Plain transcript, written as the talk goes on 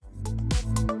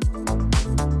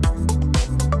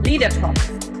Leader Talk.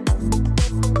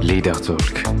 Leader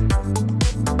Talk.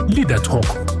 Leader Talk.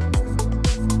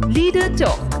 Leader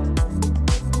Talk.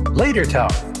 Leader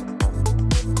Talk.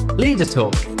 Leader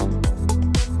Talk.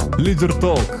 Leader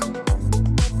Talk.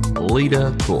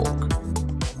 Leader Talk.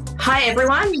 Hi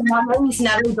everyone, my name is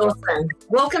Natalie Dawson.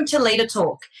 Welcome to Leader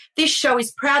Talk. This show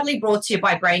is proudly brought to you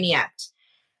by Brainiact.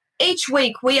 Each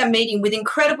week we are meeting with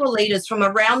incredible leaders from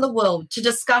around the world to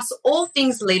discuss all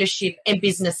things leadership and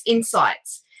business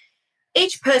insights.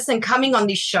 Each person coming on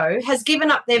this show has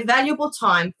given up their valuable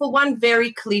time for one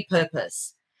very clear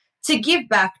purpose: to give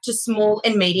back to small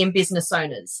and medium business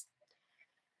owners.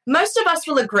 Most of us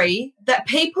will agree that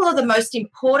people are the most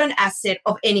important asset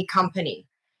of any company.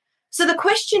 So the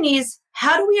question is,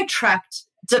 how do we attract,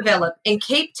 develop, and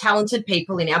keep talented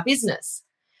people in our business?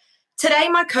 Today,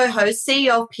 my co-host,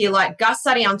 CEO of Peerlight, Gus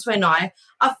Arianto, and I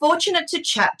are fortunate to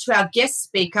chat to our guest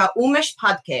speaker, Umesh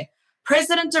Phadke,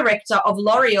 President Director of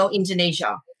L'Oreal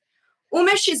Indonesia.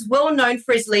 Umesh is well known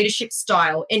for his leadership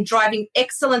style and driving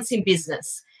excellence in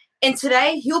business. And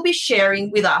today, he'll be sharing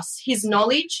with us his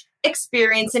knowledge,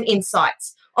 experience, and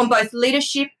insights on both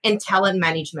leadership and talent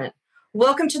management.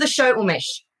 Welcome to the show,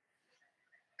 Umesh.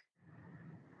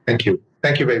 Thank you.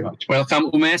 Thank you very much.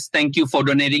 Welcome, Umesh. Thank you for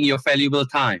donating your valuable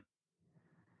time.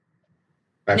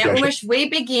 My Now, pleasure. Umesh, we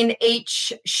begin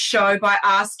each show by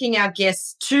asking our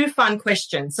guests two fun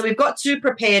questions. So we've got two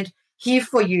prepared here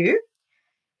for you.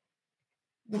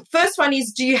 The first one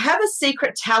is, do you have a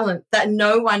secret talent that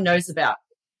no one knows about?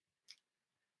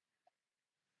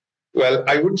 Well,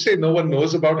 I wouldn't say no one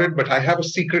knows about it, but I have a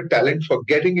secret talent for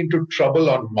getting into trouble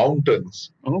on mountains.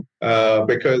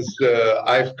 Because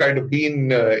I've kind of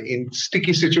been in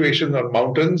sticky situations on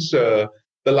mountains.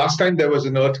 The last time there was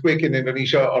an earthquake in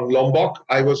Indonesia on Lombok,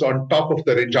 I was on top of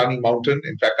the Rinjani mountain.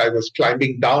 In fact, I was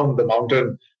climbing down the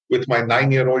mountain with my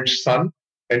 9-year-old son,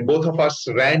 and both of us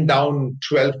ran down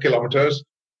 12 kilometers.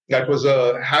 That was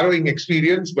a harrowing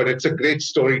experience, but it's a great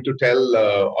story to tell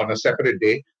on a separate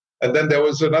day. And then there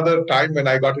was another time when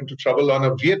I got into trouble on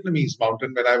a Vietnamese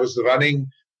mountain when I was running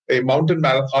a mountain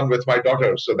marathon with my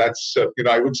daughter. So that's,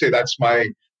 I would say that's my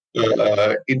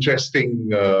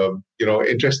interesting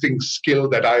skill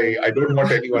that I don't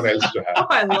want anyone else to have. Oh,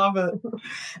 I love it.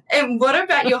 And what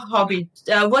about your hobby?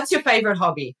 What's your favorite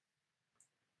hobby?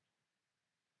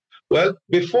 Well,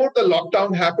 before the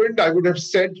lockdown happened, I would have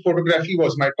said photography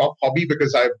was my top hobby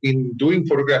because I've been doing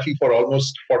photography for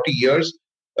almost 40 years.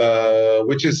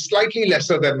 Which is slightly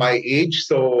lesser than my age,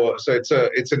 so it's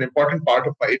an important part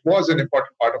of it was an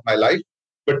important part of my life.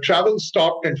 But travel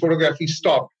stopped and photography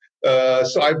stopped.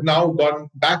 So I've now gone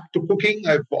back to cooking.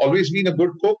 I've always been a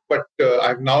good cook, but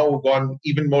I've now gone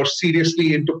even more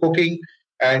seriously into cooking,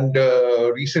 and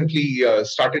recently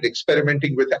started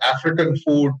experimenting with African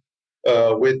food,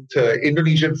 with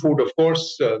Indonesian food, of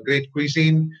course, great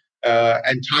cuisine.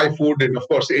 And Thai food, and of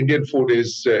course Indian food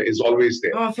is always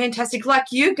there. Oh, fantastic. Like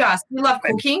you, Gus, you love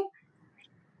cooking?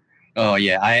 Oh,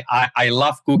 yeah. I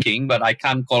love cooking, but I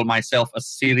can't call myself a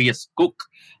serious cook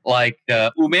like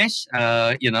Umesh.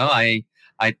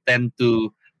 I tend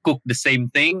to cook the same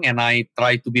thing, and I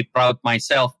try to be proud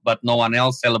myself, but no one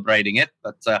else celebrating it.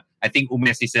 But I think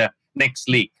Umesh is a next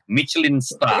league, Michelin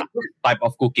star type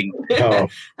of cooking. Oh.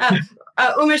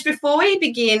 Umesh, before we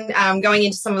begin going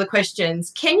into some of the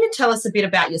questions, can you tell us a bit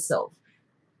about yourself,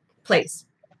 please?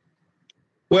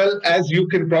 Well, as you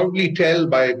can probably tell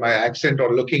by my accent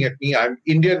or looking at me, I'm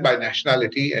Indian by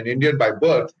nationality and Indian by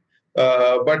birth.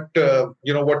 But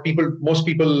what most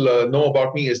people know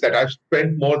about me is that I've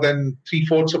spent more than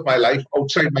 3/4 of my life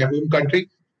outside my home country.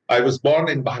 I was born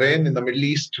in Bahrain in the Middle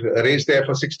East, raised there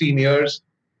for 16 years.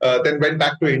 Then went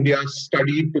back to India,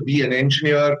 studied to be an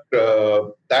engineer.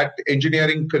 That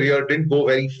engineering career didn't go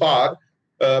very far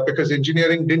because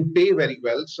engineering didn't pay very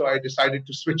well. So I decided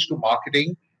to switch to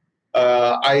marketing.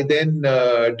 I then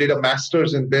did a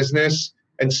master's in business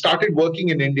and started working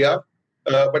in India.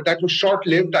 But that was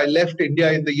short-lived. I left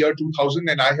India in the year 2000,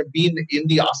 and I have been in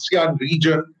the ASEAN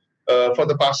region for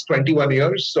the past 21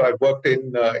 years. So I've worked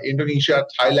in Indonesia,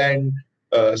 Thailand,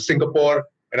 Singapore,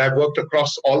 and I've worked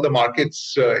across all the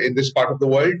markets in this part of the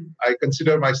world. I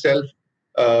consider myself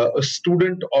a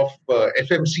student of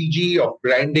FMCG, of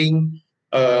branding,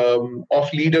 of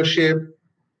leadership,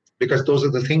 because those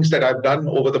are the things that I've done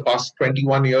over the past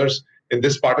 21 years in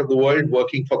this part of the world,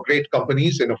 working for great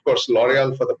companies, and of course,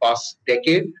 L'Oreal for the past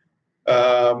decade.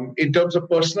 In terms of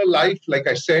personal life, like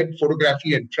I said,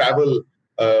 photography and travel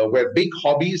were big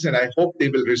hobbies, and I hope they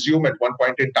will resume at one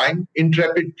point in time.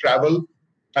 Intrepid travel.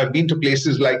 I've been to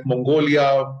places like Mongolia,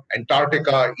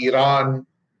 Antarctica, Iran,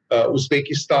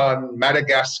 Uzbekistan,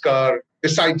 Madagascar,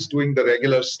 besides doing the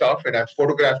regular stuff. And I've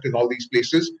photographed in all these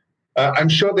places. I'm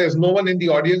sure there's no one in the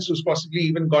audience who's possibly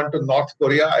even gone to North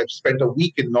Korea. I've spent a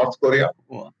week in North Korea.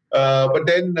 But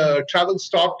then travel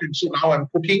stopped, and so now I'm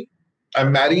cooking.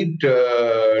 I'm married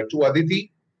to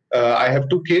Aditi. I have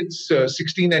 2 kids,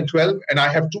 16 and 12, and I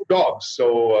have 2 dogs.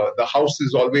 So the house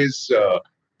is always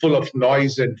full of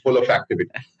noise and full of activity.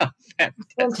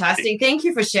 Fantastic. Thank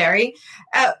you for sharing.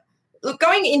 Look,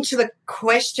 going into the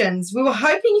questions, we were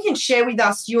hoping you can share with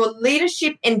us your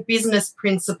leadership and business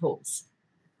principles.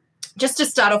 Just to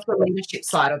start off the leadership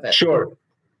side of it. Sure.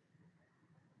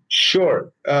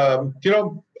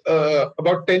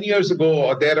 About 10 years ago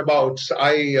or thereabouts,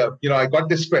 I got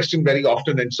this question very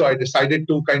often. And so I decided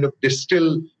to kind of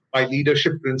distill my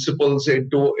leadership principles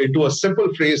into a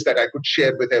simple phrase that I could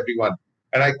share with everyone.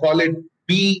 And I call it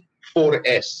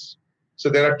B4S. So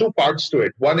there are 2 parts to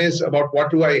it. One is about what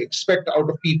do I expect out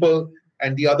of people?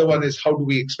 And the other one is how do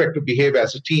we expect to behave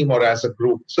as a team or as a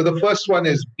group? So the first one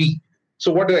is B.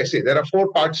 So what do I say? There are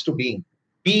 4 parts to being.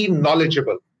 Be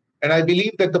knowledgeable. And I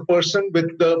believe that the person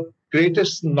with the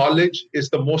greatest knowledge is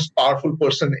the most powerful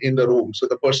person in the room. So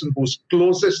the person who's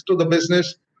closest to the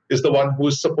business is the one who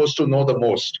is supposed to know the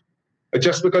most.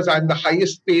 Just because I'm the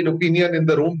highest paid opinion in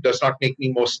the room does not make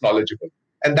me most knowledgeable.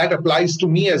 And that applies to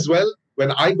me as well.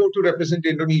 When I go to represent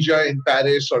Indonesia in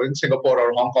Paris or in Singapore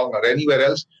or Hong Kong or anywhere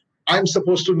else, I'm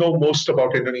supposed to know most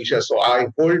about Indonesia. So I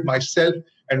hold myself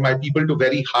and my people to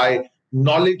very high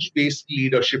knowledge-based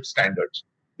leadership standards.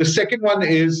 The second one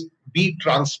is be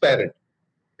transparent.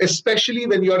 Especially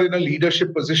when you're in a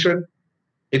leadership position,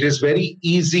 it is very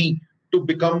easy to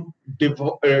become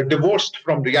divorced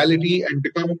from reality and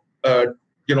become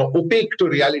opaque to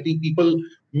reality. People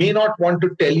may not want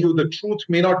to tell you the truth,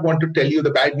 may not want to tell you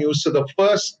the bad news. So the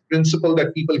first principle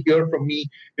that people hear from me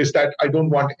is that I don't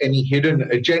want any hidden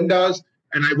agendas,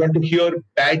 and I want to hear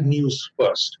bad news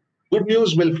first. Good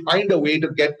news will find a way to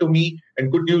get to me,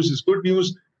 and good news is good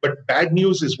news. But bad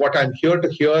news is what I'm here to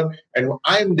hear, and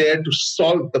I'm there to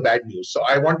solve the bad news. So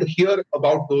I want to hear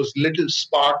about those little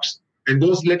sparks and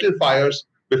those little fires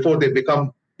before they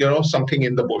become, something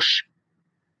in the bush.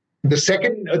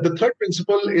 The third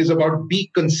principle is about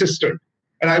be consistent.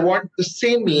 And I want the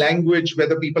same language,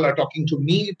 whether people are talking to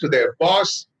me, to their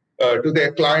boss, to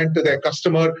their client, to their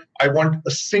customer. I want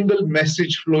a single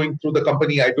message flowing through the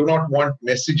company. I do not want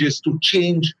messages to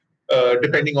change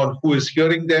depending on who is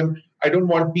hearing them. I don't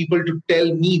want people to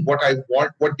tell me what I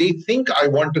want, what they think I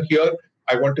want to hear.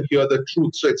 I want to hear the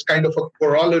truth. So it's kind of a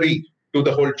corollary to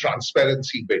the whole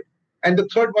transparency bit. And the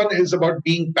third one is about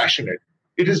being passionate.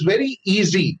 It is very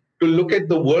easy to look at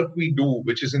the work we do,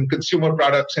 which is in consumer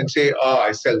products, and say,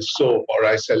 I sell soap, or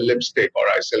I sell lipstick, or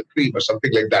I sell cream, or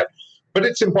something like that. But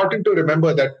it's important to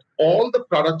remember that all the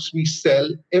products we sell,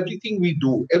 everything we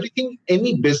do, everything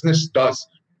any business does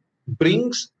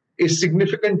brings a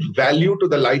significant value to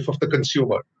the life of the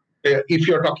consumer. If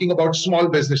you're talking about small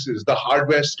businesses, the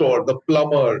hardware store, the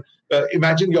plumber,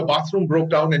 imagine your bathroom broke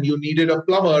down and you needed a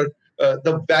plumber.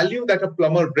 The value that a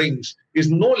plumber brings is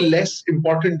no less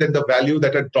important than the value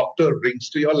that a doctor brings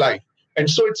to your life. And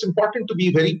so it's important to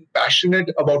be very passionate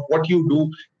about what you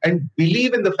do and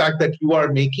believe in the fact that you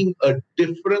are making a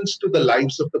difference to the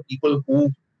lives of the people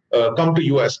who come to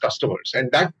you as customers.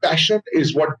 And that passion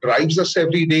is what drives us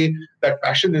every day. That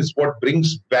passion is what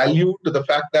brings value to the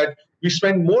fact that we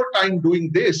spend more time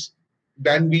doing this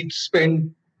than we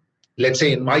spend, let's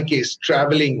say in my case,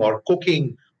 traveling or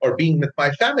cooking or being with my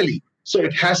family. So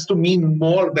it has to mean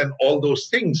more than all those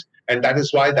things. And that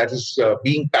is why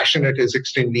being passionate is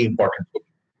extremely important for me.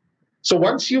 So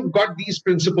once you've got these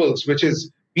principles, which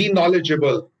is be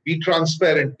knowledgeable, be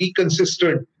transparent, be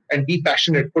consistent, and be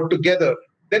passionate put together,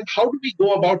 then how do we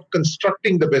go about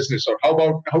constructing the business, or how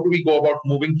do we go about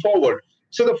moving forward?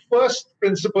 So the first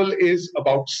principle is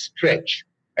about stretch.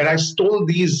 And I stole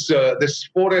this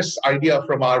 4S idea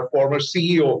from our former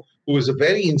CEO, who is a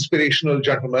very inspirational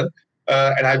gentleman,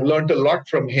 and I've learned a lot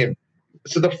from him.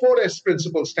 So the 4S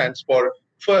principle stands for,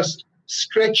 first,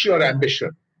 stretch your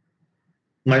ambition.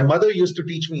 My mother used to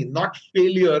teach me not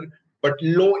failure, but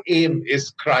low aim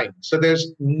is crime. So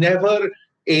there's never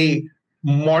a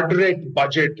moderate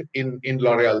budget in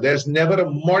L'Oreal. There's never a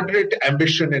moderate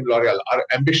ambition in L'Oreal. Our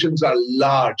ambitions are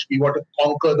large. We want to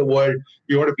conquer the world.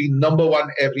 We want to be number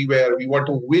one everywhere. We want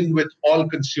to win with all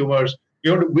consumers. We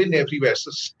want to win everywhere.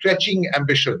 So stretching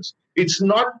ambitions. It's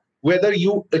not whether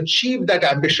you achieve that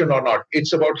ambition or not.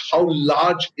 It's about how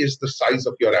large is the size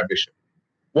of your ambition.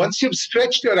 Once you've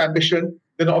stretched your ambition,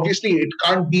 then obviously it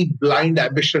can't be blind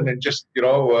ambition and just,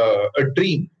 a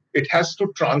dream. It has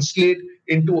to translate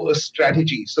into a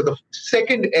strategy. So the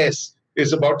second S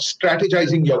is about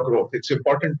strategizing your growth. It's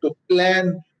important to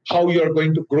plan how you're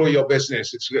going to grow your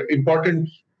business. It's important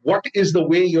what is the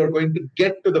way you're going to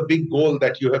get to the big goal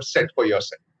that you have set for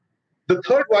yourself. The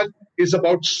third one is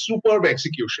about superb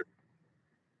execution.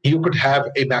 You could have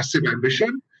a massive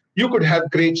ambition. You could have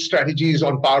great strategies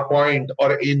on PowerPoint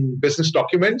or in business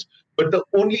documents, but the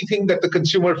only thing that the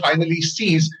consumer finally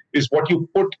sees is what you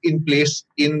put in place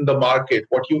in the market,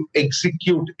 what you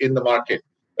execute in the market.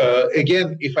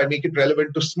 Again, if I make it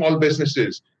relevant to small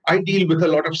businesses, I deal with a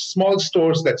lot of small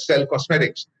stores that sell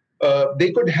cosmetics.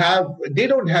 They don't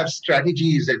have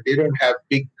strategies and they don't have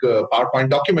big PowerPoint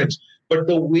documents, but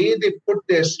the way they put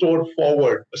their store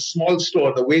forward, a small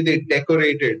store, the way they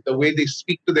decorate it, the way they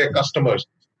speak to their customers,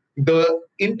 the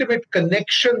intimate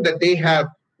connection that they have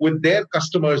with their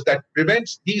customers that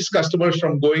prevents these customers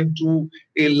from going to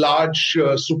a large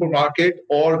supermarket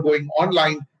or going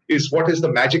online is what is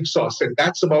the magic sauce. And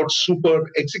that's about superb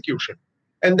execution.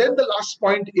 And then the last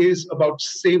point is about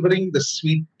savoring the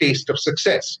sweet taste of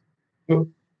success.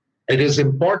 It is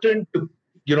important to,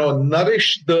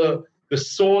 nourish the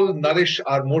soul, nourish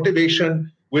our motivation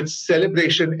with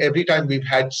celebration every time we've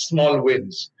had small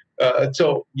wins. I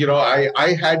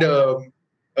had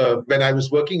when I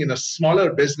was working in a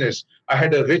smaller business, I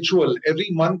had a ritual every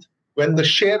month when the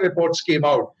share reports came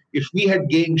out. If we had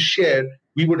gained share,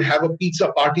 we would have a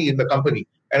pizza party in the company.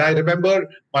 And I remember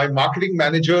my marketing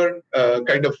manager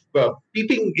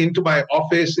peeping into my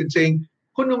office and saying,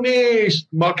 "Umesh,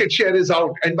 market share is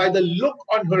out." And by the look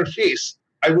on her face,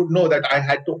 I would know that I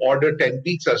had to order 10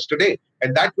 pizzas today.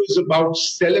 And that was about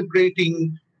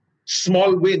celebrating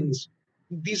small wins.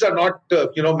 These are not,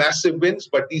 massive wins,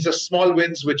 but these are small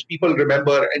wins which people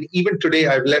remember. And even today,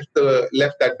 I've left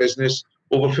that business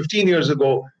over 15 years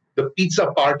ago. The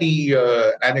pizza party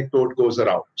anecdote goes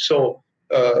around. So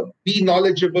be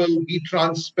knowledgeable, be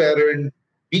transparent,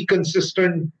 be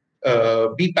consistent,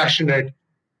 be passionate,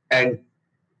 and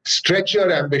stretch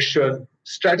your ambition,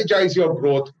 strategize your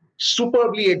growth,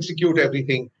 superbly execute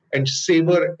everything, and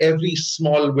savor every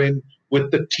small win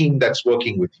with the team that's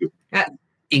working with you.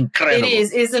 Incredible. It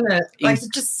is, isn't it? Like,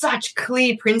 just such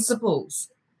clear principles.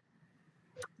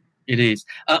 It is.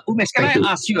 Umesh, can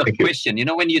I ask you a question?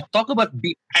 When you talk about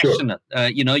be passionate,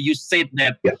 you said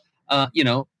that,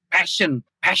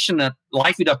 passionate,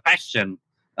 life without passion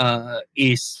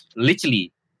is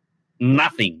literally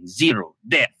nothing, zero,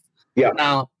 death. Yeah.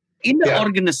 Now, in the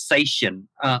organization,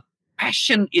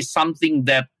 passion is something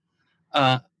that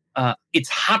it's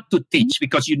hard to teach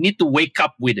because you need to wake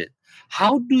up with it.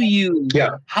 How do you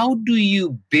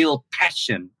build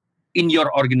passion in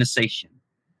your organization?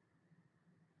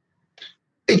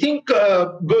 I think,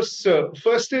 Gus,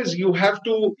 first is you have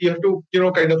to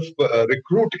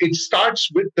recruit. It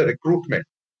starts with the recruitment,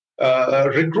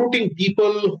 recruiting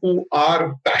people who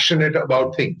are passionate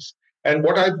about things. And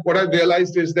what I've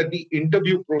realized is that the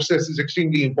interview process is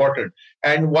extremely important.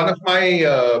 And one of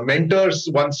my mentors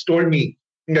once told me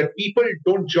that people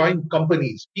don't join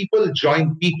companies, people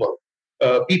join people.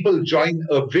 People join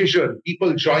a vision,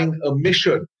 people join a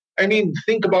mission. I mean,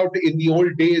 think about in the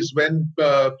old days when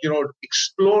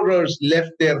explorers left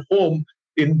their home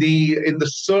in the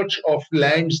search of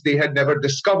lands they had never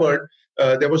discovered.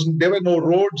 There were no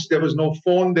roads, there was no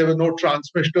phone, there were no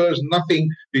transmitters,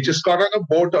 nothing. They just got on a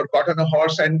boat or got on a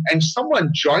horse, and someone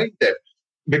joined them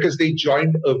because they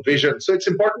joined a vision. So it's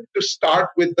important to start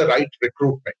with the right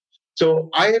recruitment. So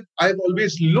I've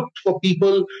always looked for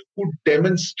people who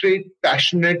demonstrate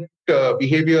passionate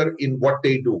behavior in what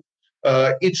they do.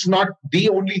 It's not the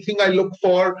only thing I look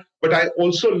for, but I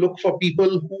also look for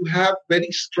people who have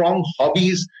very strong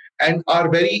hobbies and are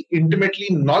very intimately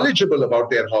knowledgeable about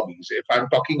their hobbies. If I'm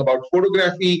talking about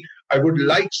photography, I would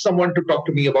like someone to talk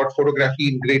to me about photography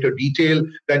in greater detail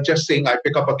than just saying I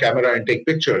pick up a camera and take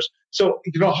pictures. So,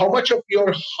 how much of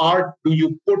your heart do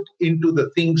you put into the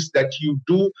things that you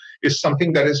do is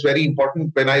something that is very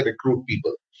important when I recruit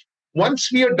people.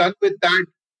 Once we are done with that,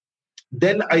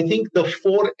 then I think the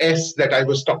 4S that I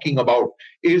was talking about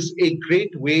is a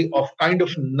great way of kind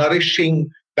of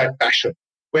nourishing that passion.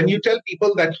 When you tell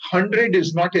people that 100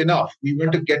 is not enough, we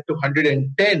want to get to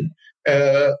 110,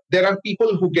 there are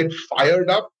people who get fired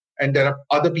up and there are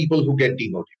other people who get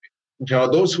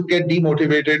demotivated. Those who get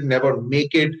demotivated never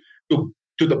make it to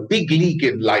the big league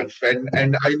in life.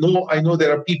 And I know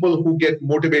there are people who get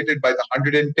motivated by the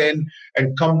 110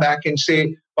 and come back and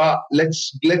say,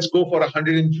 let's go for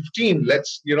 115.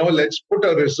 Let's put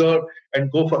a reserve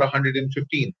and go for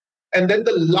 115. And then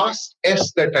the last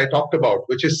S that I talked about,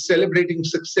 which is celebrating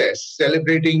success,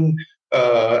 celebrating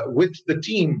with the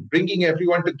team, bringing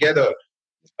everyone together,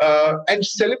 and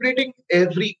celebrating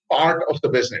every part of the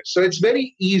business. So it's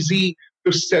very easy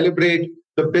to celebrate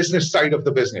the business side of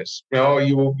the business.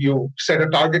 You set a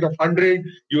target of 100,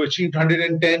 you achieved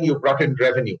 110, you brought in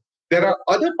revenue. There are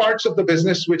other parts of the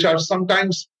business which are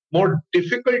sometimes more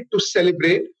difficult to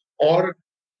celebrate or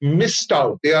missed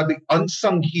out. They are the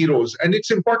unsung heroes. And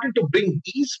it's important to bring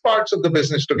these parts of the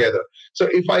business together. So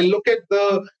if I look at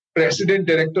the President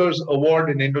Directors Award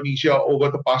in Indonesia over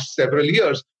the past several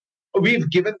years, we've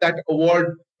given that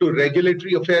award to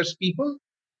regulatory affairs people,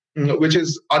 which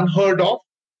is unheard of,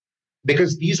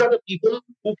 because these are the people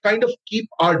who kind of keep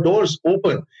our doors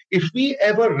open. If we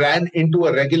ever ran into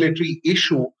a regulatory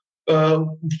issue,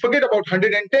 forget about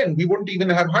 110, we wouldn't even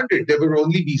have 100. There would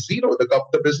only be 0.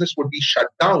 The business would be shut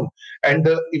down. And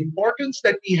the importance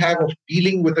that we have of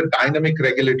dealing with a dynamic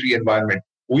regulatory environment,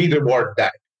 we reward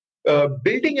that.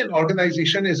 Building an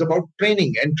organization is about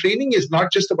training, and training is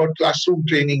not just about classroom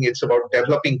training. It's about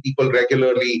developing people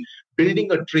regularly,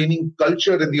 building a training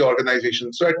culture in the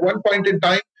organization. So at one point in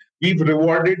time, we've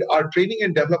rewarded our training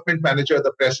and development manager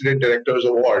the President Directors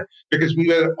Award because we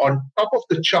were on top of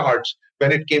the charts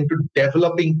when it came to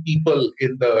developing people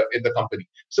in the company.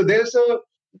 So there's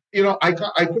I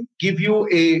couldn't give you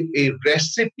a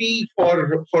recipe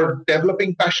for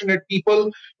developing passionate people,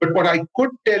 but what I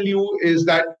could tell you is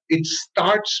that it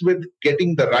starts with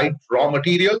getting the right raw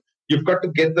material. You've got to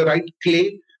get the right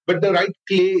clay, but the right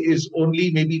clay is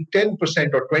only maybe 10%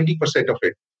 or 20% of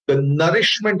it. The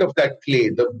nourishment of that clay,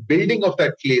 the building of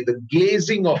that clay, the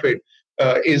glazing of it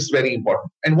is very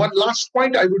important. And one last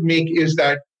point I would make is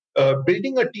that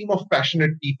building a team of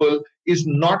passionate people is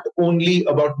not only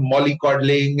about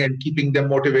mollycoddling and keeping them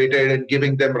motivated and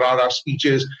giving them rah-rah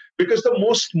speeches, because the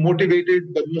most motivated,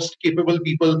 the most capable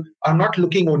people are not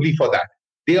looking only for that.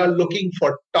 They are looking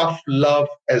for tough love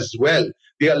as well.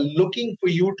 They are looking for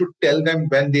you to tell them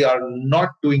when they are not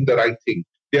doing the right thing.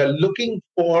 They are looking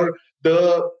for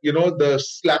the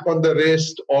slap on the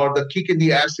wrist or the kick in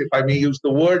the ass, if I may use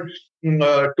the word,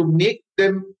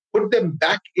 to put them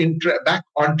back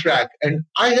on track. And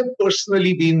I have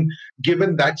personally been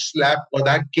given that slap or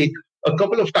that kick a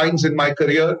couple of times in my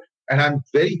career, and I'm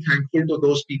very thankful to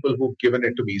those people who've given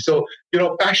it to me. So,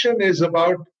 passion is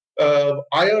about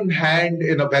iron hand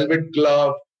in a velvet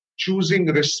glove, choosing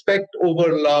respect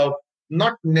over love,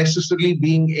 not necessarily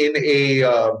being in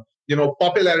a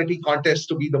popularity contest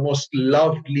to be the most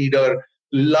loved leader.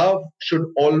 Love should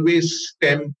always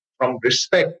stem from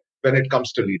respect when it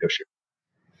comes to leadership.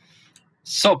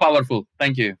 So powerful.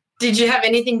 Thank you. Did you have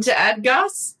anything to add,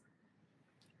 Gus?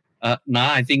 No,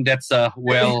 I think that's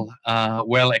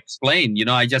well explained.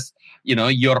 I just,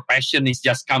 your passion is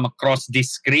just come across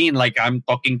this screen like I'm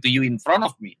talking to you in front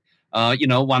of me.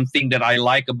 One thing that I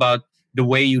like about the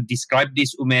way you describe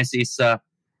this, Umesh, is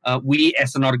we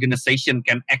as an organization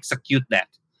can execute that.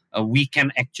 We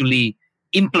can actually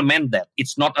implement that.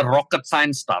 It's not a rocket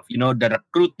science stuff. The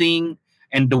recruiting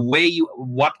and the way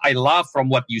what I love from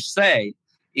what you say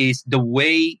is the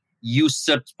way you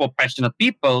search for passionate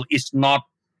people is not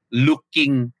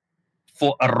looking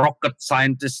for a rocket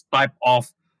scientist type of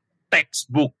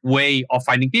textbook way of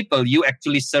finding people. You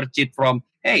actually search it from,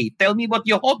 hey, tell me about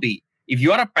your hobby. If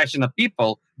you are a passionate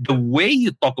people, the way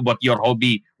you talk about your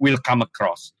hobby will come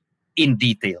across in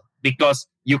detail because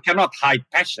you cannot hide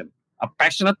passion. A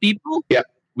passionate people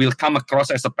will come across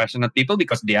as a passionate people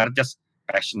because they are just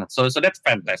passionate. So that's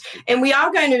fantastic. And we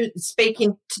are going to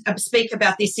speak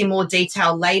about this in more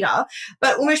detail later.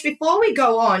 But Umesh, before we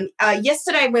go on,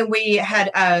 yesterday when we had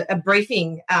a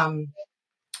briefing,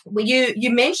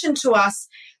 you mentioned to us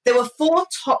there were 4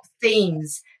 top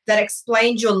themes that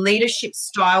explained your leadership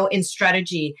style and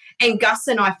strategy. And Gus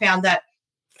and I found that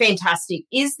fantastic.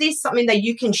 Is this something that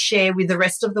you can share with the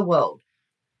rest of the world?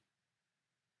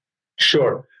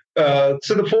 Sure.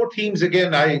 So the 4 themes,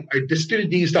 again, I distilled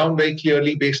these down very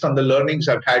clearly based on the learnings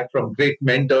I've had from great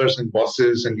mentors and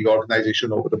bosses in the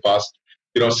organization over the past,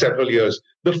 several years.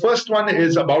 The first one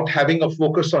is about having a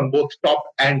focus on both top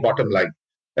and bottom line.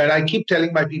 And I keep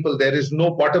telling my people there is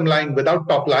no bottom line without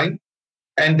top line,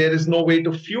 and there is no way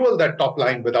to fuel that top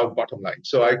line without bottom line.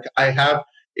 So I have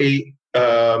a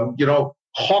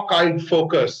hawk-eyed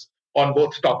focus on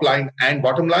both top line and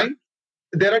bottom line.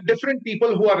 There are different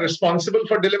people who are responsible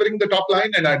for delivering the top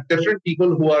line and are different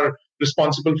people who are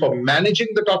responsible for managing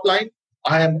the top line.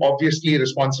 I am obviously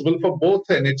responsible for both,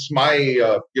 and it's my,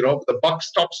 the buck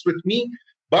stops with me,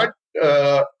 but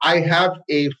I have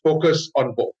a focus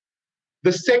on both.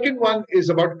 The second one is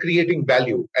about creating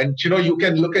value. And, you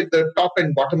can look at the top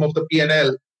and bottom of the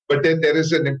P&L, but then there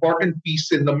is an important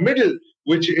piece in the middle,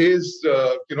 which is,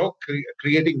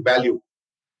 creating value.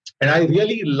 And I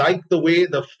really like the way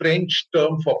the French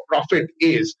term for profit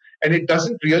is. And it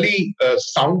doesn't really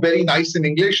sound very nice in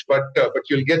English, but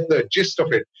you'll get the gist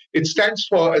of it. It stands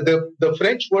for, the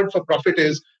French word for profit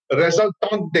is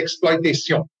résultant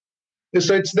d'exploitation.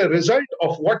 So it's the result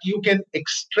of what you can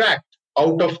extract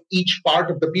out of each part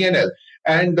of the P&L.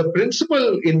 And the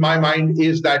principle in my mind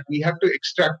is that we have to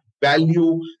extract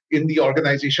value in the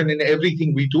organization in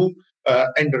everything we do,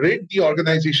 and rid the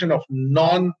organization of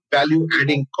non-value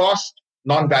adding cost,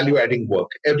 non-value adding work.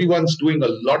 Everyone's doing a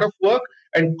lot of work,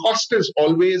 and cost is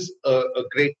always a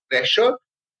great pressure.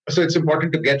 So it's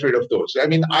important to get rid of those. I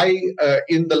mean,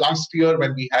 in the last year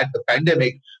when we had the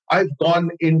pandemic, I've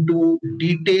gone into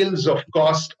details of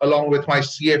cost along with my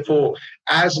CFO,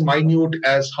 as minute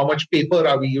as how much paper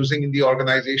are we using in the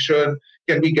organization?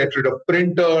 Can we get rid of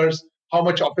printers? How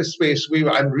much office space?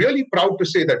 I'm really proud to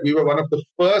say that we were one of the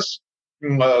first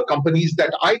companies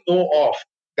that I know of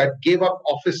that gave up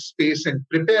office space and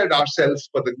prepared ourselves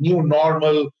for the new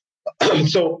normal.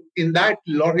 So in that,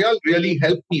 L'Oreal really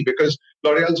helped me, because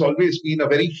L'Oreal's always been a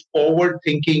very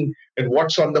forward-thinking and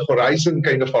what's on the horizon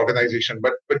kind of organization.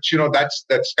 But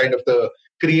that's kind of the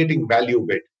creating value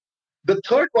bit. The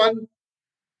third one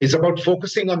is about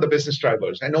focusing on the business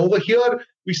drivers. And over here,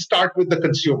 we start with the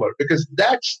consumer, because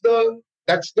that's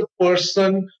the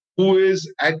person who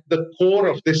is at the core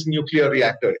of this nuclear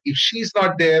reactor. If she's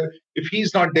not there, if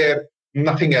he's not there,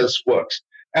 nothing else works.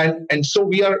 And so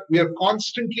we are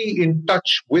constantly in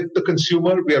touch with the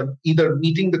consumer. We are either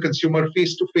meeting the consumer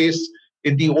face to face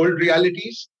in the old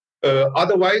realities.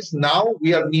 Otherwise, now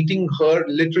we are meeting her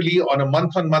literally on a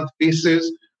month-on-month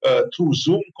basis through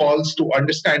Zoom calls to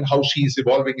understand how she is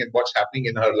evolving and what's happening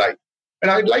in her life. And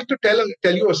I'd like to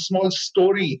tell you a small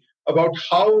story about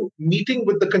how meeting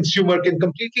with the consumer can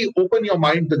completely open your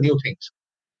mind to new things.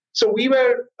 So we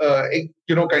were,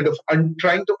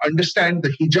 trying to understand the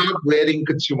hijab-wearing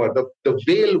consumer, the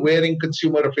veil-wearing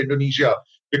consumer of Indonesia,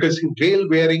 because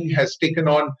veil-wearing has taken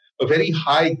on a very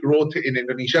high growth in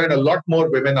Indonesia, and a lot more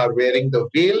women are wearing the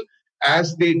veil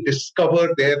as they discover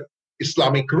their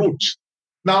Islamic roots.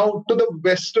 Now, to the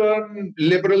Western,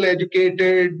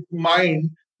 liberal-educated mind,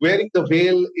 wearing the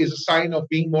veil is a sign of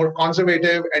being more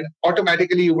conservative, and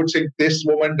automatically you would say, this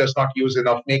woman does not use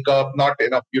enough makeup, not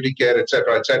enough beauty care,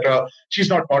 etc., etc. She's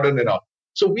not modern enough.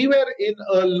 So we were in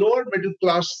a lower middle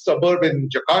class suburb in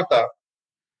Jakarta,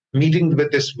 meeting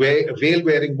with this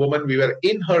veil-wearing woman. We were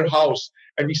in her house,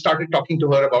 and we started talking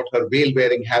to her about her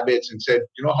veil-wearing habits and said,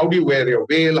 how do you wear your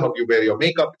veil? How do you wear your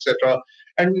makeup, etc.?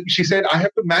 And she said, I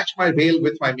have to match my veil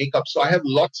with my makeup, so I have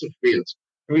lots of veils.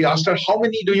 And we asked her, how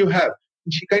many do you have?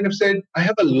 And she kind of said, I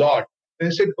have a lot. And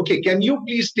I said, okay, can you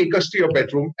please take us to your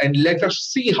bedroom and let us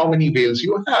see how many veils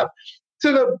you have?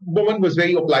 So the woman was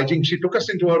very obliging. She took us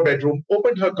into her bedroom,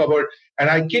 opened her cupboard, and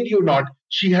I kid you not,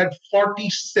 she had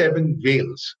 47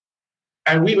 veils.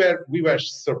 And we were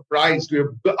surprised.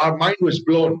 Our mind was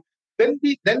blown. Then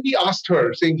we asked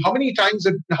her, saying, how many times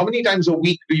a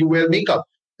week do you wear makeup?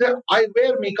 She said, I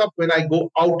wear makeup when I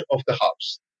go out of the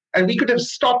house. And we could have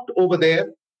stopped over there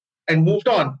and moved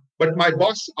on. But my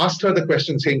boss asked her the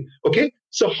question, saying, okay,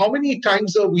 so how many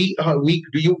times a week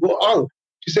do you go out?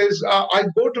 She says, I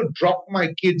go to drop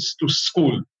my kids to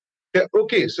school.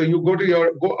 Okay, so you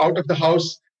go out of the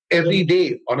house every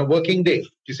day on a working day?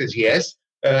 She says, yes.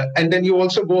 And then you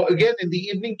also go again in the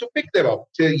evening to pick them up?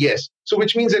 She says, yes. So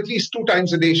which means at least 2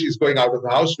 times a day she's going out of the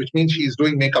house, which means she's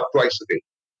doing makeup twice a day.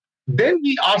 Then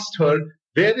we asked her,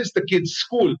 where is the kid's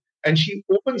school? And she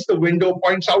opens the window,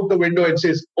 points out the window and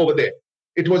says, over there.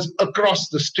 It was across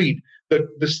the street.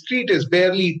 The street is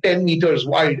barely 10 meters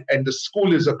wide and the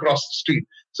school is across the street.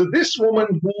 So this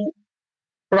woman, who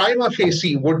prima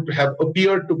facie would have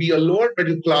appeared to be a lower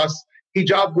middle class,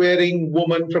 hijab-wearing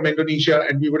woman from Indonesia,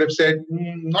 and we would have said,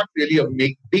 not really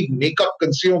a big makeup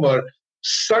consumer,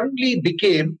 suddenly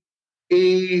became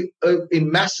a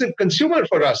massive consumer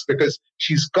for us, because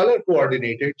she's color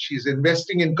coordinated. She's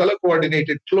investing in color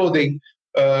coordinated clothing.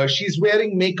 She's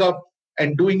wearing makeup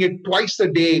and doing it twice a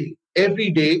day, every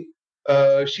day.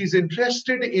 She's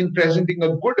interested in presenting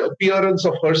a good appearance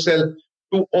of herself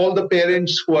to all the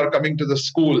parents who are coming to the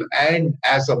school, and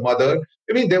as a mother.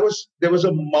 I mean, there was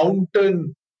a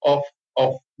mountain of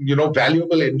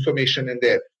valuable information in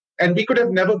there. And we could have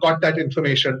never got that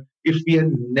information if we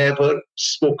had never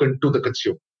spoken to the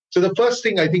consumer. So the first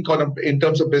thing I think in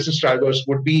terms of business drivers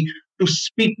would be to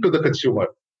speak to the consumer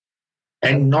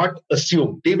and not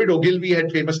assume. David Ogilvy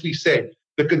had famously said,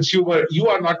 the consumer, you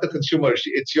are not the consumer,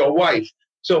 it's your wife.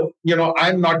 So,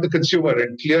 I'm not the consumer,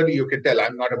 and clearly you can tell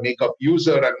I'm not a makeup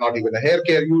user, I'm not even a hair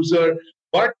care user,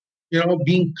 but,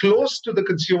 being close to the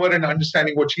consumer and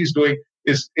understanding what she's doing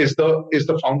is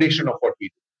the foundation of what we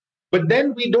do. But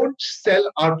then we don't sell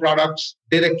our products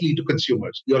directly to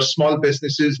consumers. Your small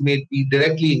businesses may be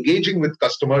directly engaging with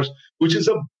customers, which is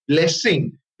a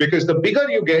blessing, because the bigger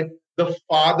you get, the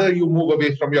farther you move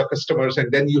away from your customers,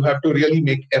 and then you have to really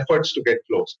make efforts to get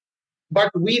close. But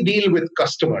we deal with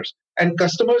customers, and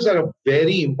customers are a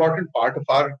very important part of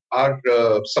our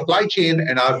supply chain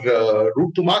and our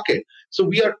route to market. So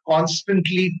we are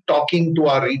constantly talking to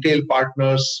our retail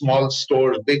partners, small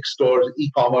stores, big stores,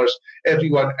 e-commerce,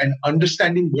 everyone, and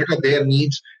understanding what are their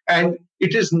needs. And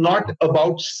it is not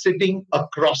about sitting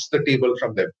across the table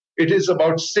from them. It is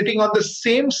about sitting on the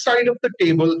same side of the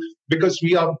table, because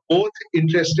we are both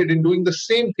interested in doing the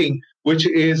same thing, which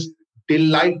is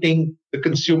delighting the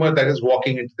consumer that is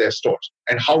walking into their stores.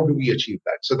 And how do we achieve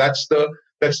that? So that's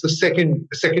the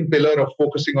second pillar of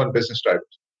focusing on business drivers.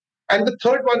 And the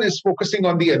third one is focusing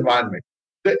on the environment.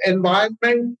 The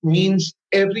environment means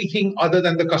everything other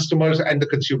than the customers and the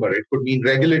consumer. It could mean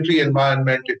regulatory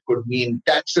environment. It could mean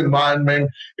tax environment.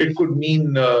 It could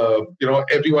mean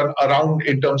everyone around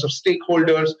in terms of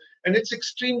stakeholders. And it's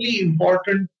extremely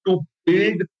important to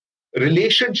build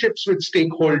relationships with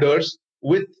stakeholders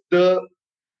with the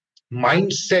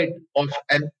mindset of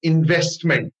an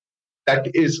investment that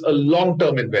is a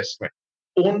long-term investment.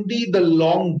 Only the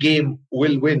long game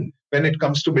will win when it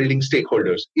comes to building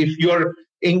stakeholders. If you're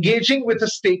engaging with a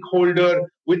stakeholder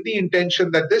with the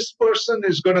intention that this person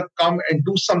is going to come and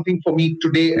do something for me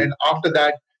today, and after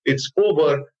that it's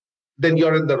over, then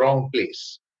you're in the wrong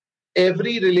place.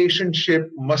 Every relationship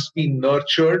must be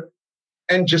nurtured.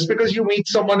 And just because you meet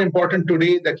someone important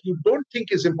today that you don't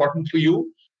think is important for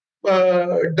you,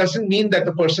 doesn't mean that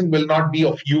the person will not be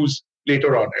of use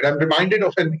later on. And I'm reminded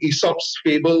of an Aesop's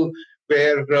fable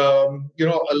where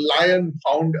a lion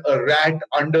found a rat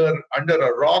under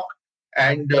a rock,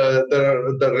 and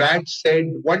the rat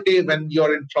said, "One day when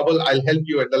you're in trouble, I'll help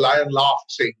you." And the lion laughed,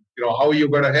 saying, "How are you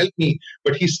going to help me?"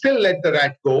 But he still let the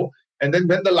rat go. And then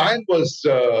when the lion was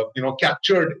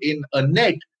captured in a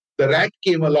net, the rat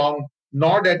came along,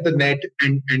 gnawed at the net,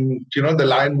 and the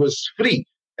lion was free.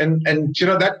 And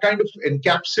that kind of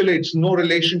encapsulates no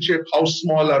relationship, how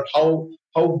small or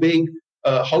how big,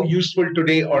 how useful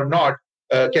today or not,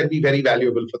 can be very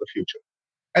valuable for the future.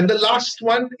 And the last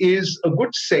one is a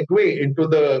good segue into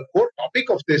the core topic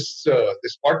of this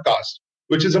podcast,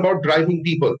 which is about driving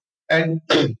people. And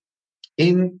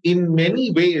in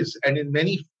many ways, and in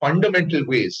many fundamental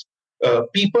ways,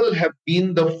 people have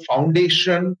been the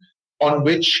foundation on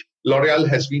which L'Oréal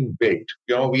has been built.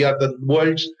 We are the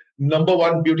world's number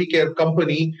one beauty care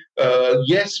company.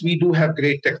 Yes, we do have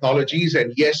great technologies,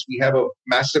 and yes, we have a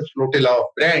massive flotilla of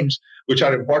brands, which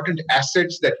are important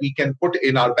assets that we can put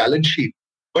in our balance sheet.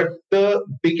 But the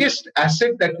biggest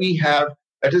asset that we have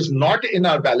that is not in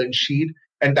our balance sheet,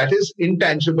 and that is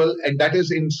intangible, and that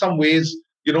is in some ways,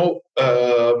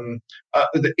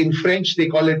 in French, they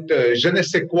call it je ne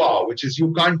sais quoi, which is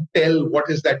you can't tell what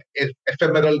is that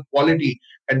ephemeral quality.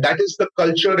 And that is the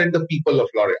culture and the people of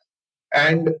L'Oréal.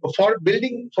 And for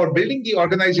building the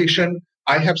organization,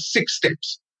 I have 6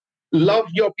 steps. Love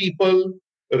your people,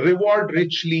 reward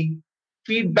richly,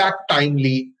 feedback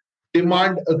timely,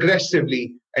 demand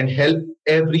aggressively, and help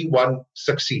everyone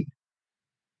succeed.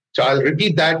 So I'll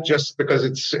repeat that just because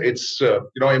it's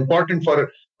important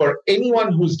for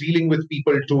anyone who's dealing with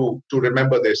people to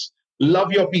remember this.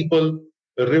 Love your people,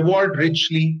 reward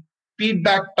richly,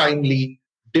 feedback timely,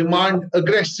 demand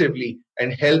aggressively,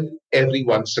 and help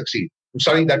everyone succeed. I'm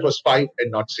sorry, that was 5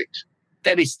 and not 6.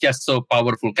 That is just so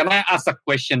powerful. Can I ask a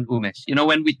question, Umesh?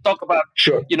 When we talk about,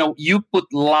 sure. You put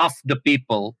love the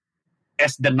people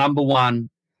as the number one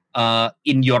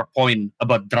in your point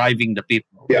about driving the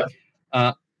people.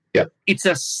 Yeah. It's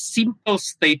a simple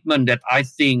statement that I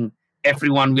think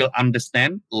everyone will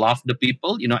understand. Love the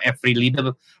people. Every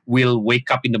leader will wake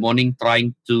up in the morning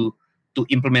trying to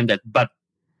implement that. But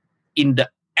in the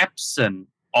absence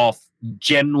of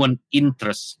genuine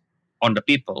interest on the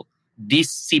people,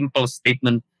 this simple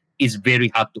statement is very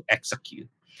hard to execute.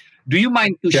 Do you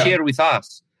mind to share with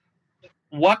us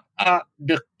what are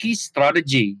the key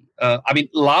strategy?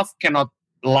 Love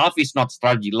is not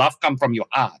strategy. Love comes from your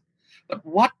heart. But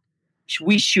what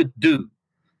we should do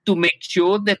to make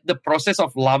sure that the process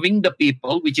of loving the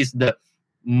people, which is the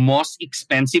most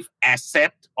expensive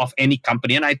asset of any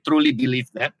company, and I truly believe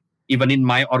that, even in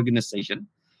my organization,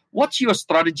 what's your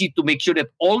strategy to make sure that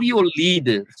all your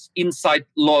leaders inside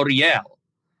L'Oréal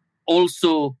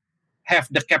also have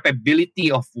the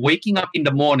capability of waking up in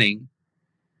the morning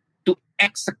to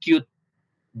execute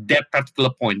that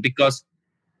particular point? Because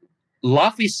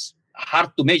love is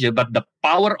hard to measure, but the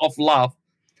power of love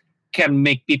can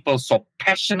make people so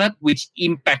passionate, which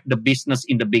impact the business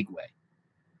in the big way?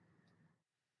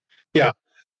 Yeah,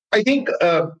 I think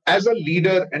as a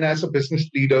leader and as a business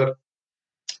leader,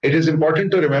 it is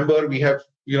important to remember we have,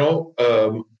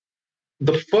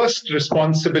 the first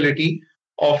responsibility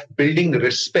of building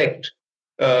respect,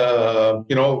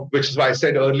 which is why I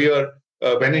said earlier,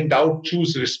 when in doubt,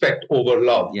 choose respect over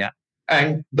love. Yeah.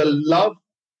 And the love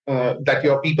that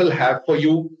your people have for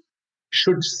you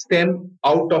should stem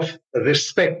out of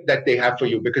respect that they have for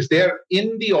you, because they're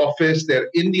in the office, they're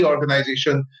in the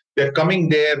organization, they're coming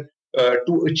there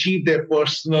to achieve their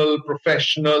personal,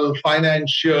 professional,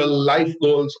 financial, life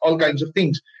goals, all kinds of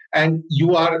things. And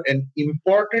you are an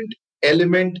important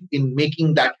element in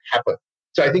making that happen.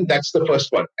 So I think that's the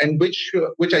first one, and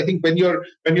which I think when you're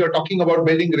talking about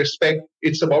building respect,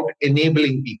 it's about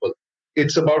enabling people.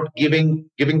 It's about giving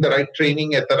the right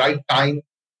training at the right time.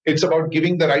 It's about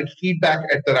giving the right feedback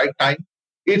at the right time.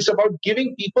 It's about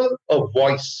giving people a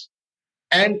voice.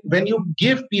 And when you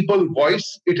give people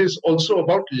voice, it is also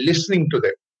about listening to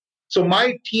them. So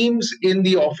my teams in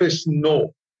the office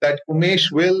know that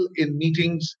Umesh will, in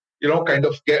meetings, kind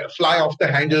of fly off the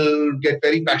handle, get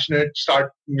very passionate,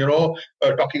 start,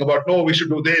 talking about, no, we should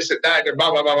do this and that, and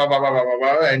blah, blah, blah, blah, blah, blah, blah,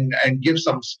 blah, and give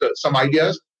some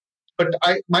ideas. But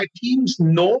my teams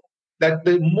know that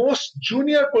the most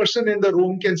junior person in the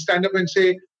room can stand up and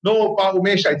say, no,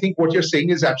 Umesh, I think what you're saying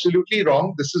is absolutely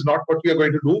wrong. This is not what we are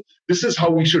going to do. This is how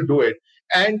we should do it.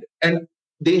 And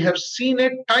they have seen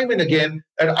it time and again,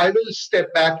 and I will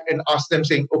step back and ask them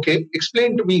saying, okay,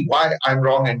 explain to me why I'm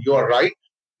wrong and you're right.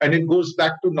 And it goes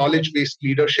back to knowledge-based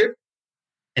leadership.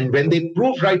 And when they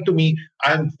prove right to me,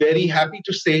 I'm very happy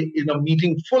to say in a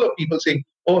meeting full of people saying,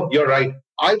 oh, you're right.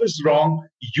 I was wrong.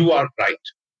 You are right.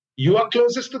 You are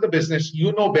closest to the business.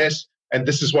 You know best. And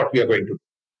this is what we are going to do.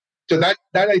 So that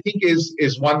I think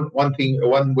is one thing,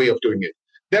 one way of doing it.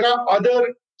 There are other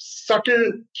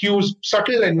subtle cues,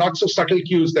 subtle and not so subtle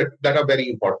cues that are very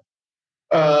important.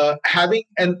 Having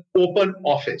an open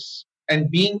office and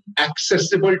being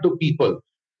accessible to people,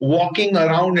 walking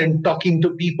around and talking to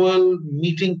people,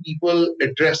 meeting people,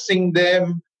 addressing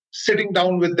them, sitting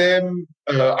down with them,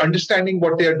 understanding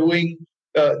what they are doing.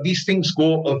 These things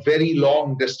go a very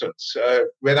long distance.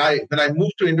 When I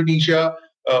moved to Indonesia,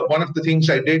 one of the things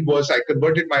I did was I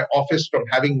converted my office from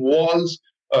having walls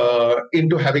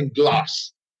into having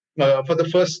glass. For the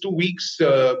first 2 weeks,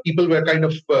 people were kind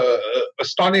of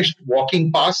astonished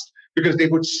walking past because they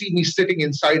would see me sitting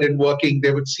inside and working.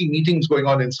 They would see meetings going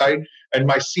on inside. And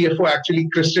my CFO actually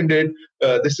christened it,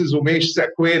 this is Umesh's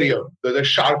aquarium. The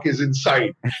shark is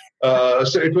inside.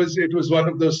 So it was one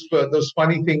of those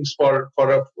funny things for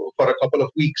a couple of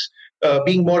weeks,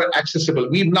 being more accessible.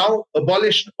 We've now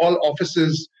abolished all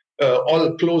offices,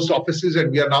 all closed offices,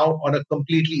 and we are now on a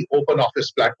completely open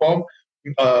office platform.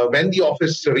 When the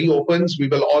office reopens, we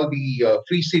will all be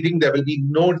free seating. There will be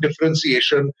no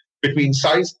differentiation between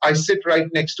size. I sit right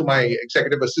next to my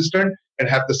executive assistant and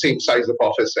have the same size of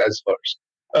office as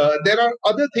hers. There are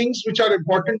other things which are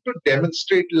important to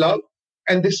demonstrate love,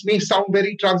 and this may sound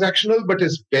very transactional, but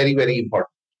is very, very important.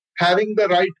 Having the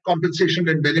right compensation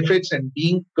and benefits and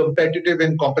being competitive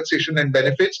in compensation and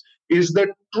benefits is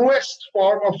the truest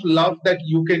form of love that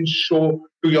you can show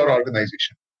to your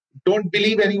organization. Don't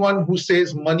believe anyone who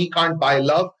says money can't buy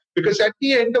love, because at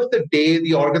the end of the day,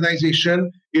 the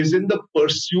organization is in the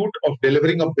pursuit of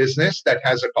delivering a business that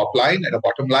has a top line and a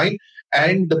bottom line,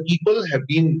 and the people have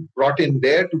been brought in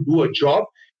there to do a job.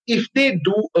 If they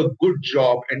do a good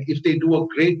job and if they do a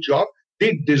great job,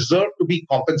 they deserve to be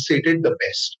compensated the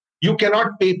best. You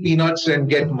cannot pay peanuts and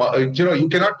get, you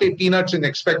cannot pay peanuts and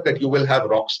expect that you will have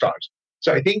rock stars.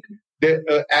 So I think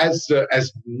as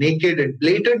naked and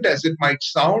blatant as it might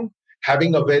sound,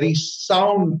 having a very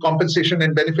sound compensation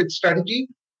and benefit strategy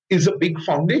is a big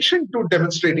foundation to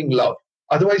demonstrating love.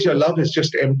 Otherwise, your love is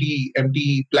just empty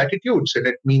platitudes and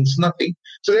it means nothing.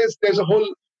 So there's a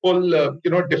whole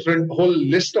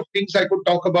list of things I could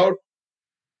talk about.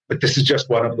 But this is just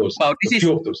one of those. Wow,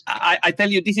 of those. I tell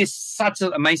you, this is such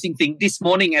an amazing thing. This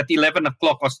morning at 11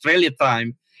 o'clock Australia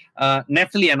time,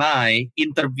 Natalie and I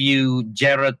interviewed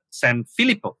Jared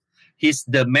Sanfilippo. He's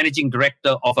the managing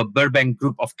director of a Burbank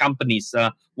group of companies,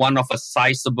 one of a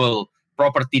sizable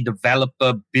property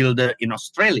developer builder in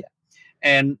Australia.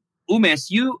 And Umesh,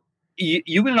 you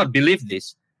will not believe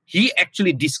this. He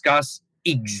actually discussed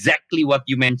exactly what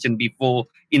you mentioned before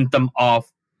in terms of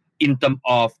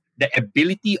the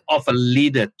ability of a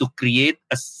leader to create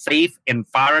a safe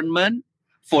environment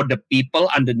for the people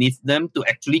underneath them to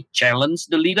actually challenge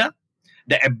the leader.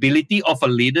 The ability of a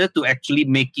leader to actually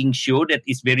making sure that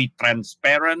it's very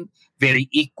transparent, very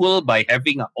equal by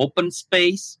having an open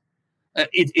space.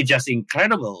 it's just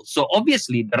incredible. So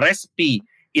obviously the recipe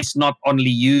is not only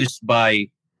used by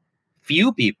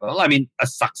few people. I mean, a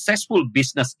successful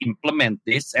business implement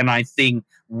this, and I think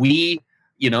we,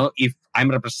 if I'm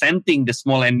representing the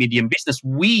small and medium business,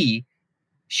 we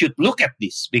should look at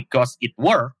this because it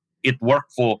worked. It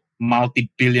worked for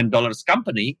multi-billion dollars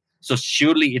company. So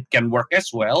surely it can work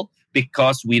as well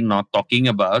because we're not talking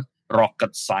about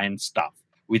rocket science stuff.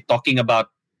 We're talking about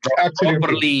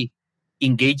properly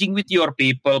engaging with your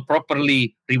people,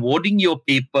 properly rewarding your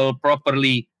people,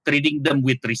 properly treating them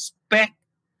with respect,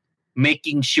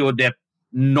 making sure that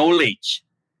knowledge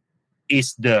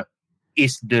is the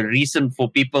reason for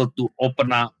people to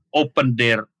open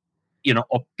their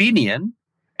opinion,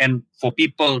 and for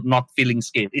people not feeling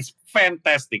scared. It's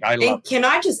fantastic. I love it. Can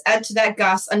I just add to that,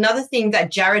 Gus? Another thing that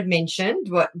Jared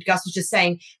mentioned, what Gus was just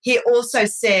saying, he also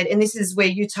said, and this is where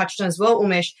you touched on as well,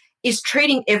 Umesh, is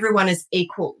treating everyone as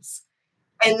equals.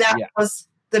 And that was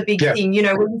the big thing. When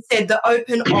you said the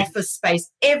open office space,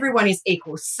 everyone is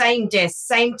equal, same desk,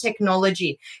 same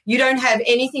technology. You don't have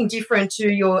anything different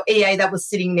to your EA that was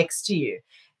sitting next to you.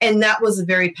 And that was a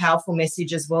very powerful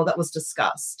message as well that was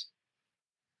discussed.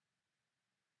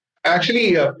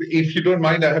 Actually, if you don't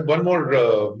mind, I have one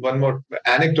more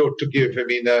anecdote to give. I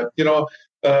mean,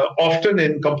 often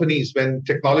in companies when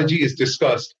technology is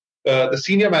discussed, the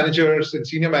senior managers and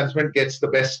senior management gets the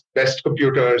best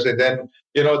computers, and then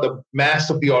the mass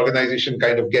of the organization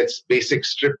kind of gets basic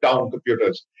stripped down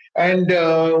computers. And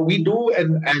we do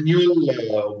an annual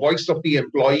voice of the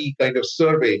employee kind of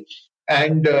survey.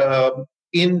 And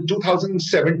in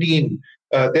 2017.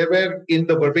 There were in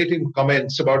the verbatim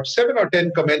comments about 7 or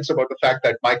 10 comments about the fact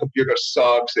that my computer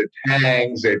sucks, it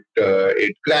hangs, it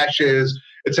crashes,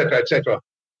 etc., etc.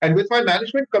 And with my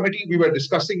management committee, we were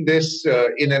discussing this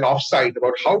in an offsite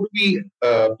about how do we,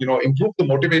 improve the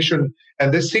motivation.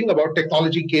 And this thing about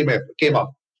technology came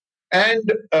up.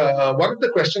 And one of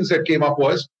the questions that came up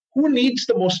was, who needs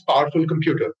the most powerful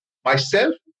computer?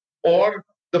 Myself or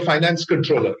the finance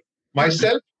controller?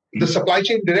 Myself, the supply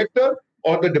chain director,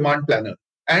 or the demand planner?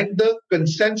 And the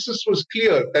consensus was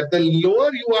clear that the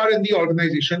lower you are in the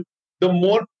organization, the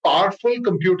more powerful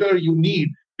computer you need,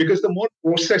 because the more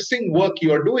processing work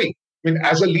you are doing. I mean,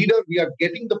 as a leader, we are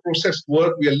getting the processed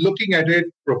work, we are looking at it,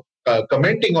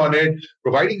 commenting on it,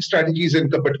 providing strategies,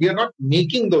 but we are not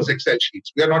making those Excel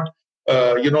sheets. We are not,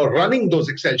 running those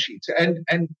Excel sheets. And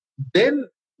then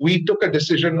we took a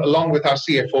decision along with our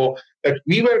CFO that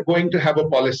we were going to have a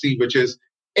policy which is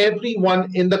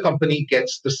everyone in the company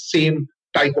gets the same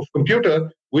type of computer,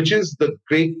 which is the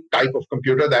great type of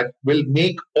computer that will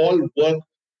make all work,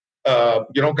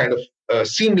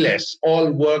 seamless,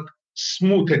 all work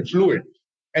smooth and fluid.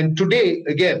 And today,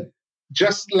 again,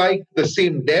 just like the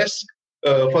same desk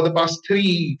for the past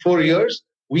 3-4 years,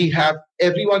 we have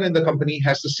everyone in the company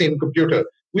has the same computer.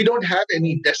 We don't have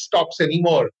any desktops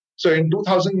anymore. So in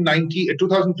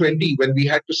 2020, when we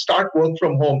had to start work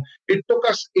from home, it took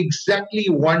us exactly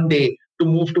 1 day to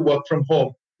move to work from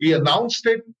home. We announced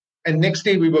it, and next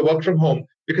day we were work from home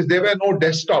because there were no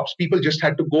desktops. People just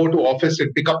had to go to office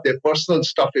and pick up their personal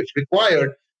stuff if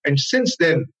required. And since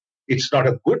then, it's not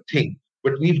a good thing.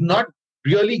 But we've not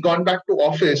really gone back to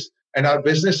office, and our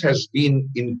business has been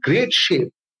in great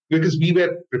shape because we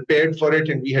were prepared for it,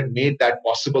 and we had made that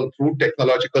possible through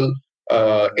technological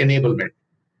enablement.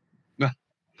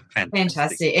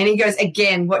 Fantastic. And he goes,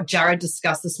 again, what Jared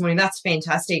discussed this morning, that's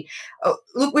fantastic.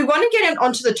 Look, we want to get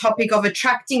onto the topic of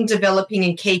attracting, developing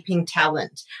and keeping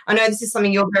talent. I know this is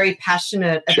something you're very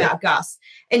passionate about, Gus.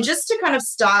 And just to kind of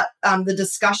start the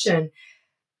discussion,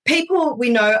 people we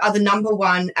know are the number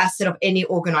one asset of any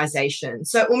organization.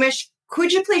 So Umesh,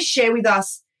 could you please share with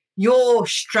us your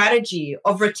strategy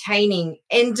of retaining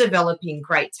and developing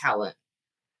great talent?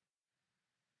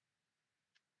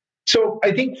 So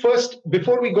I think first,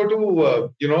 before we go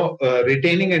to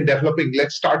retaining and developing,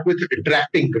 let's start with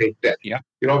attracting great talent. Yeah.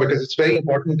 Because it's very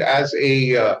important as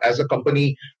a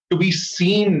company to be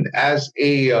seen as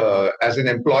an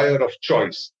employer of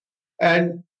choice.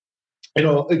 And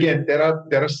again, there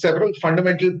are several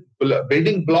fundamental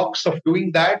building blocks of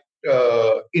doing that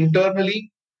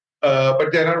internally.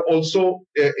 But there are also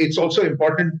it's also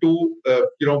important to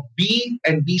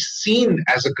be seen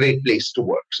as a great place to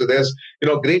work. So there's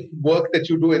great work that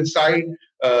you do inside.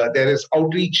 There is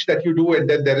outreach that you do, and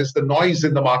then there is the noise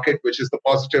in the market, which is the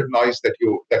positive noise that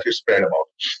you spread about.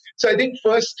 So I think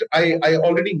first I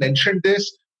already mentioned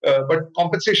this, but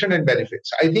compensation and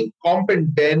benefits. I think Comp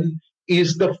and Ben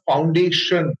is the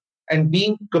foundation and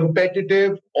being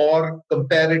competitive or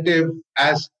comparative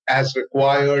as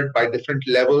required by different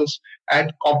levels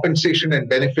at compensation and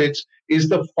benefits is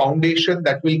the foundation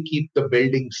that will keep the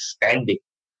building standing.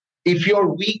 If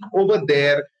you're weak over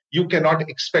there, you cannot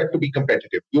expect to be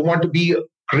competitive. You want to be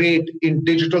great in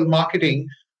digital marketing.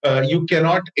 You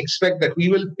cannot expect that we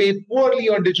will pay poorly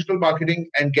on digital marketing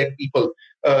and get people.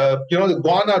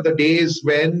 Gone are the days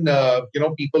when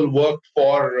people work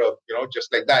for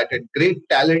just like that. And great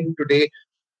talent today,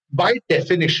 by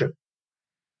definition,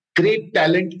 great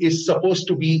talent is supposed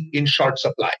to be in short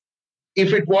supply.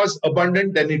 If it was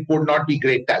abundant, then it would not be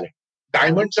great talent.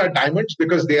 Diamonds are diamonds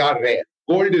because they are rare.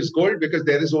 Gold is gold because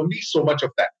there is only so much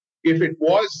of that. If it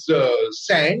was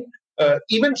sand,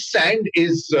 even sand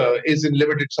is in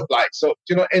limited supply. So,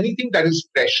 anything that is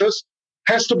precious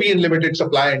has to be in limited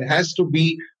supply and has to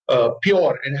be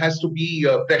pure and has to be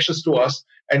precious to us.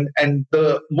 And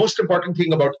the most important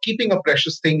thing about keeping a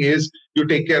precious thing is you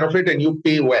take care of it and you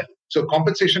pay well. So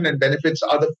compensation and benefits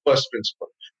are the first principle.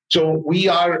 So we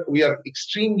are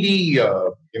extremely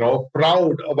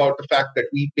proud about the fact that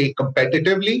we pay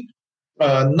competitively,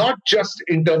 not just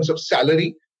in terms of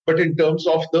salary, but in terms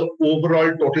of the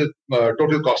overall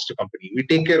total cost to company. We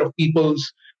take care of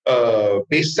people's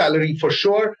base salary for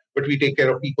sure, but we take care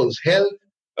of people's health.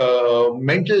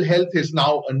 Mental health is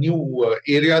now a new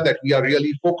area that we are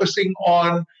really focusing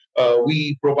on.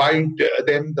 We provide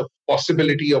them the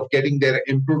possibility of getting their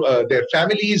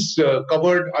families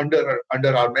covered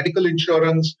under our medical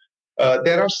insurance.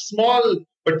 There are small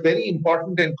but very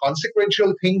important and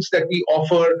consequential things that we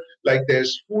offer, like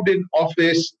there's food in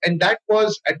office, and that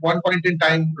was at one point in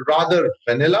time rather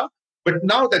vanilla. But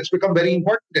now that's become very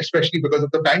important, especially because of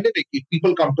the pandemic. If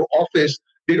people come to office,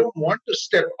 they don't want to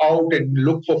step out and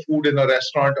look for food in a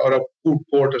restaurant or a food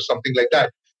court or something like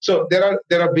that. So there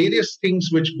are various things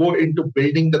which go into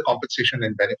building the compensation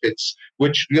and benefits,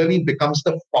 which really becomes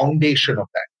the foundation of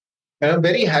that. And I'm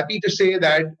very happy to say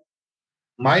that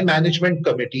my management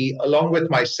committee, along with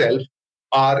myself,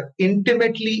 are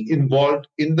intimately involved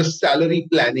in the salary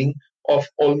planning of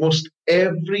almost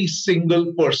every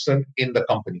single person in the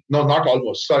company. No, not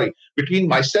almost, sorry. Between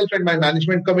myself and my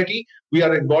management committee, we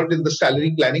are involved in the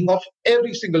salary planning of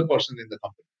every single person in the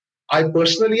company. I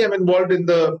personally am involved in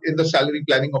the salary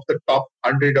planning of the top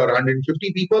 100 or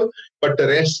 150 people, but the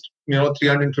rest,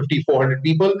 350, 400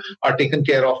 people are taken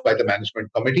care of by the management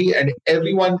committee, and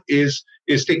everyone is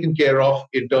taken care of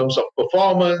in terms of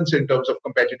performance, in terms of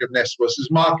competitiveness versus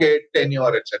market,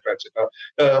 tenure, etc.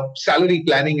 Salary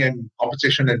planning and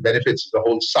compensation and benefits is a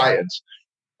whole science.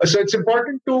 So it's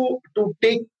important to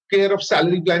take care of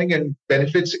salary planning and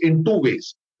benefits in two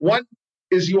ways. One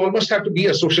is you almost have to be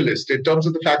a socialist in terms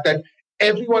of the fact that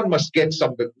everyone must get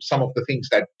some of the things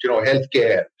that,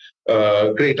 healthcare,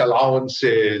 great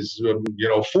allowances,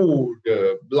 food,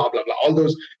 blah, blah, blah, all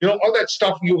those, all that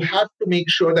stuff. You have to make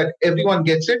sure that everyone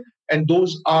gets it, and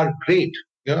those are great.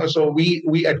 So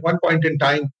we at one point in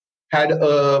time had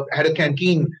a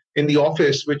canteen in the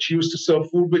office which used to serve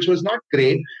food which was not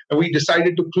great, and we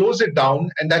decided to close it down.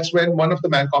 And that's when one of the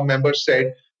Mancom members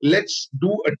said, let's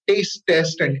do a taste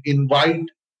test and invite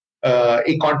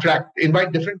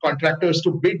different contractors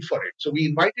to bid for it. So we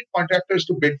invited contractors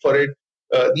to bid for it.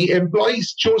 The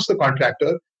employees chose the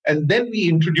contractor, and then we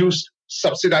introduced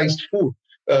subsidized food.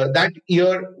 That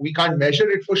year, we can't measure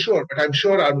it for sure, but I'm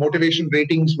sure our motivation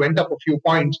ratings went up a few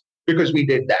points because we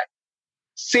did that.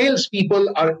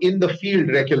 Salespeople are in the field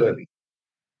regularly.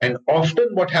 And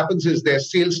often what happens is their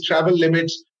sales travel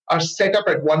limits are set up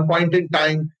at one point in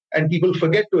time, and people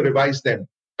forget to revise them.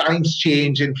 Times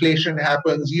change, inflation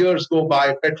happens, years go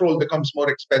by, petrol becomes more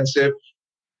expensive.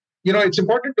 It's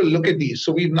important to look at these.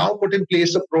 So we've now put in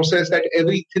place a process that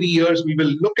every 3 years we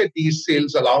will look at these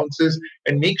sales allowances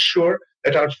and make sure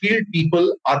that our field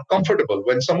people are comfortable.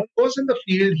 When someone goes in the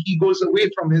field, he goes away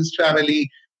from his family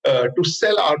to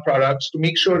sell our products, to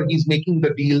make sure he's making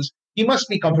the deals. He must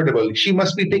be comfortable. She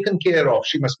must be taken care of.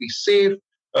 She must be safe.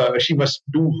 She must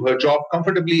do her job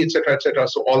comfortably, etc., etc.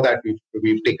 So all that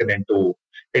we've taken into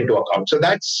account. So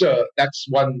that's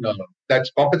one.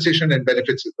 That's compensation and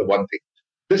benefits is the one thing.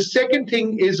 The second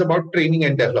thing is about training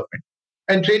and development.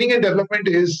 And training and development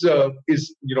is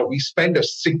we spend a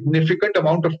significant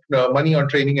amount of money on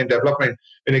training and development.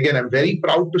 And again, I'm very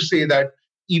proud to say that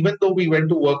even though we went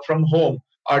to work from home,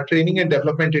 our training and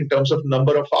development in terms of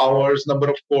number of hours, number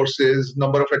of courses,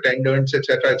 number of attendants,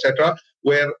 etc.,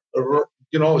 were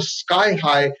sky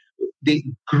high. They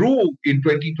grew in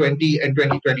 2020 and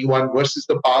 2021 versus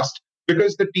the past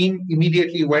because the team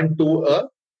immediately went to a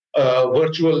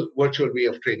virtual way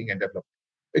of training and development.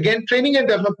 Again, training and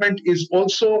development is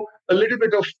also a little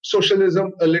bit of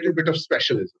socialism, a little bit of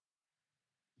specialism.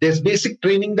 There's basic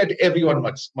training that everyone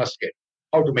must get.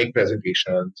 How to make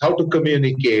presentations, how to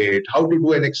communicate, how to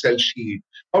do an Excel sheet,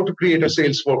 how to create a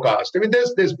sales forecast. I mean,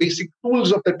 there's basic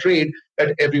tools of the trade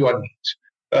that everyone needs.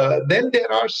 Then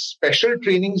there are special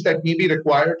trainings that may be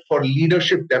required for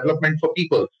leadership development for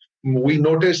people. We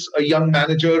notice a young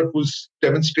manager who's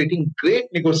demonstrating great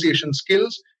negotiation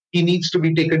skills. He needs to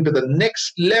be taken to the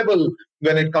next level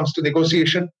when it comes to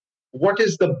negotiation. What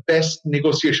is the best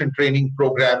negotiation training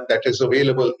program that is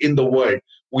available in the world?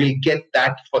 We'll get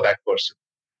that for that person.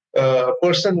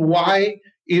 Person Y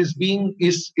is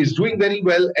doing very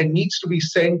well and needs to be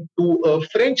sent to a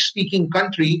French-speaking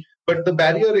country, but the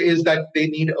barrier is that they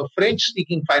need a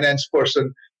French-speaking finance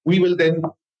person. We will then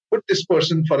put this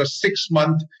person for a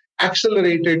 6-month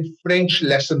accelerated French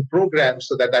lesson program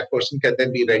so that that person can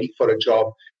then be ready for a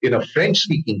job in a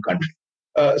French-speaking country.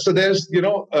 So there's,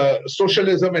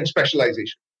 socialism and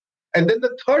specialization. And then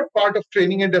the third part of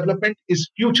training and development is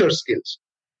future skills.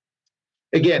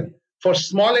 Again, for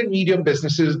small and medium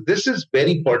businesses, this is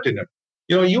very pertinent.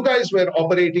 You guys were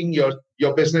operating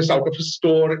your business out of a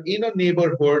store in a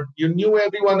neighborhood. You knew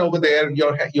everyone over there.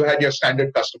 You had your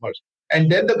standard customers.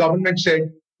 And then the government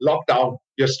said, lockdown,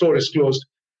 your store is closed.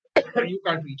 You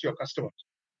can't reach your customers.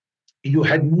 You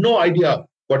had no idea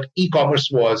what e-commerce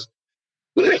was.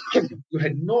 You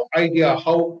had no idea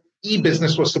how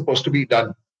e-business was supposed to be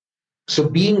done. So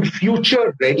being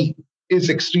future ready is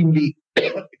extremely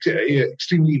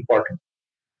important.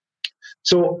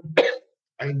 So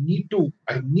I need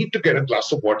to get a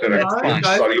glass of water. I'm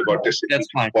sorry about this. That's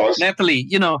fine. Pause. Natalie,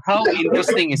 how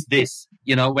interesting is this?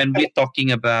 When we're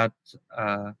talking about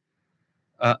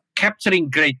capturing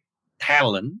great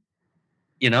talent,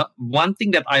 one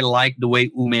thing that I like the way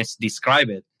Umesh described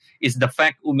it is the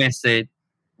fact Umesh said,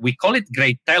 we call it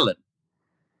great talent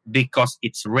because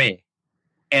it's rare.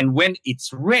 And when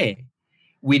it's rare,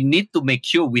 we need to make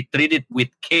sure we treat it with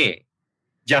care,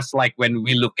 just like when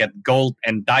we look at gold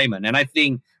and diamond. And I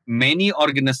think many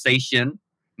organizations,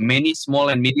 many small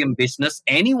and medium business,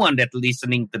 anyone that's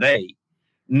listening today,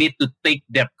 need to take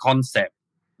that concept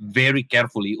very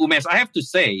carefully. Umesh, I have to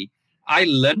say, I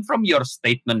learned from your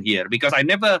statement here because I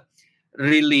never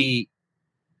really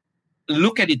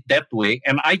look at it that way.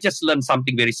 And I just learned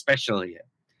something very special here.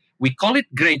 We call it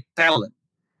great talent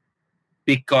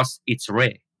because it's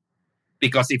rare.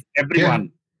 Because if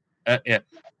everyone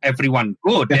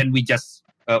good, then we just,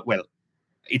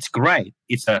 it's great.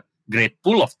 It's a great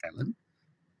pool of talent.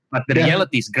 But the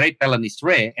reality is great talent is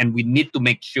rare, and we need to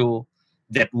make sure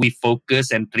that we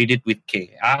focus and treat it with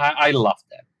care. I love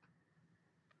that.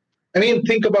 I mean,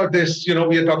 think about this.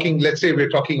 Let's say we're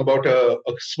talking about a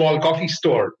small coffee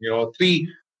store, 3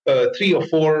 or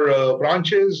 4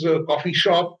 branches, a coffee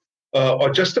shop, or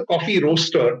just a coffee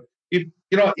roaster. If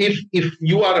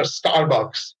you are a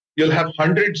Starbucks, you'll have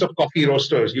hundreds of coffee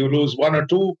roasters. You lose 1 or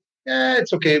 2,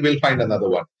 it's okay. We'll find another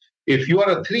one. If you are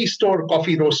a 3-store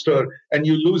coffee roaster and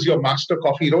you lose your master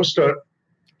coffee roaster,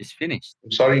 it's finished.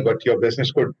 I'm sorry, but your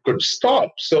business could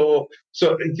stop. So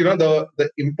the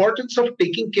importance of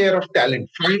taking care of talent,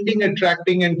 finding,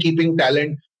 attracting, and keeping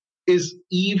talent is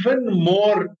even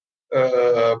more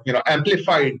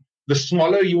amplified the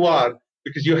smaller you are,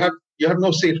 because you have no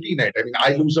safety net. I mean,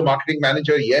 I lose a marketing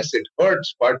manager. Yes, it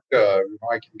hurts, but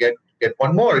I can get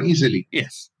one more easily.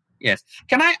 Yes.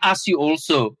 Can I ask you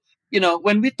also?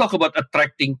 When we talk about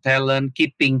attracting talent,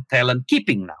 keeping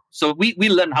now. So we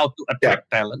learn how to attract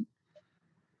talent.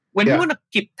 When you want to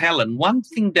keep talent, one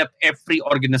thing that every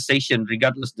organization,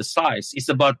 regardless the size, is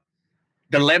about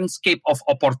the landscape of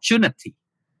opportunity.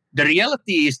 The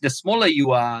reality is the smaller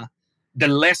you are, the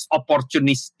less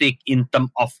opportunistic in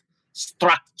terms of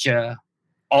structure,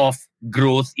 of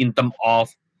growth, in terms of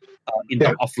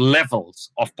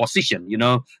levels of position.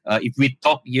 If we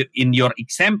talk in your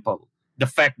example, the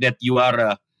fact that you are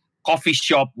a coffee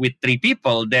shop with 3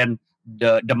 people, then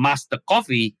the master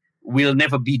coffee will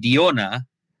never be the owner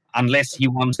unless he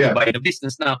wants to buy the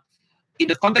business. Now, in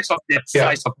the context of that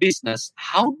size of business,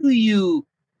 how do you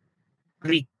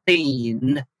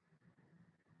retain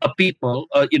a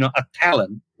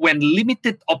talent when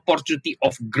limited opportunity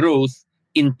of growth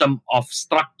in terms of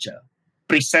structure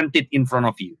presented in front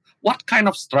of you? What kind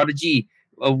of strategy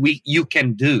you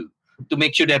can do to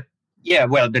make sure that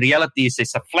the reality is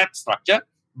it's a flat structure,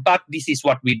 but this is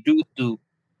what we do to...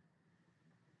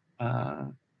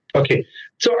 Okay.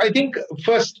 So I think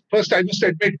first I must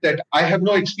admit that I have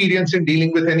no experience in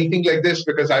dealing with anything like this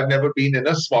because I've never been in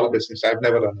a small business. I've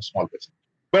never run a small business.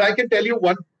 But I can tell you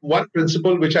one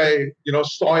principle which I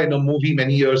saw in a movie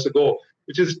many years ago,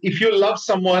 which is if you love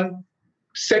someone,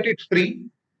 set it free.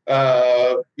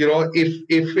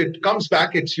 If it comes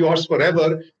back, it's yours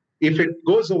forever. if it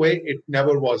goes away, it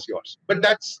never was yours. But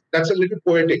that's a little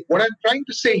poetic. What I'm trying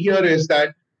to say here is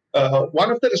that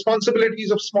one of the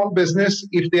responsibilities of small business,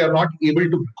 if they are not able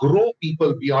to grow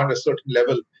people beyond a certain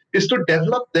level, is to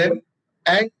develop them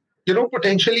and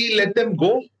potentially let them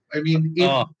go. I mean,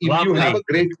 if you have a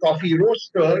great coffee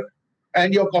roaster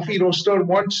and your coffee roaster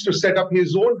wants to set up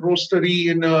his own roastery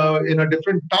in a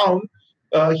different town,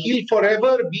 he'll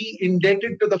forever be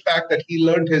indebted to the fact that he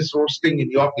learned his roasting in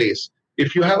your place.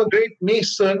 If you have a great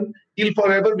mason, he'll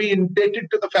forever be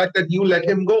indebted to the fact that you let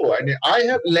him go. And I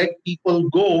have let people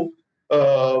go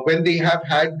when they have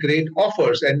had great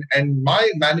offers. And my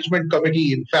management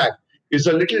committee, in fact, is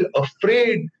a little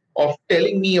afraid of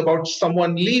telling me about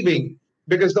someone leaving,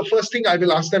 because the first thing I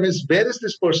will ask them is, where is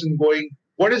this person going?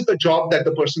 What is the job that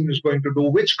the person is going to do?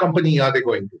 Which company are they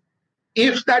going to?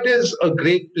 If that is a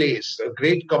great place, a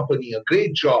great company, a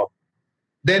great job,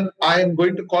 then I am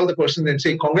going to call the person and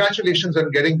say, congratulations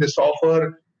on getting this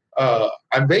offer.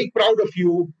 I'm very proud of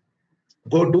you.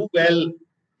 Go do well,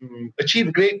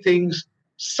 achieve great things.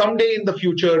 Someday in the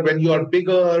future, when you are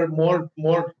bigger,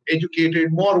 more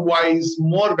educated, more wise,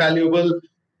 more valuable,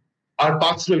 our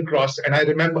paths will cross. And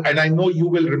I know you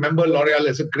will remember L'Oreal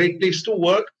as a great place to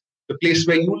work, the place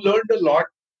where you learned a lot.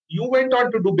 You went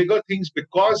on to do bigger things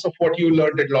because of what you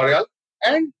learned at L'Oreal.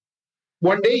 And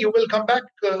one day you will come back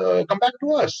to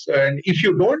us. And if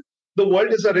you don't, the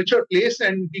world is a richer place,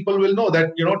 and people will know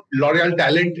that L'Oreal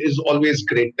talent is always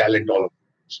great talent. All of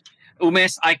it.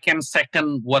 Umesh, I can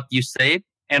second what you said.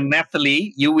 And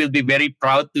Natalie, you will be very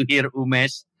proud to hear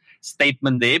Umesh's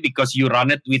statement there, because you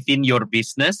run it within your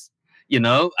business.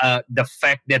 The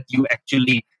fact that you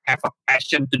actually have a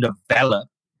passion to develop.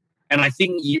 And I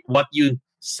think what you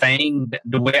saying,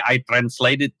 the way I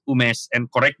translated, Umesh,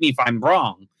 and correct me if I'm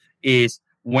wrong, is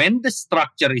when the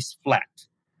structure is flat,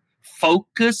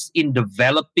 focus in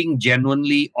developing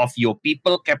genuinely of your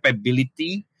people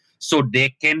capability so they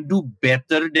can do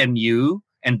better than you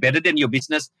and better than your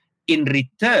business. In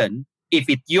return, if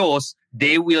it's yours,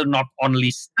 they will not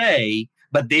only stay,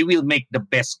 but they will make the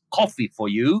best coffee for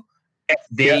you if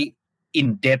they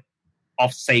in depth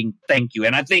of saying thank you.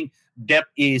 And I think that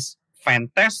is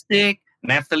fantastic.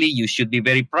 Natalie, you should be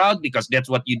very proud, because that's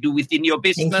what you do within your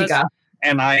business. You,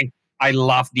 and I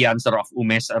love the answer of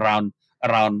Umesh around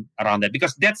that,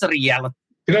 because that's a reality.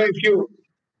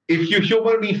 If you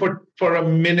humor me for a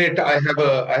minute, I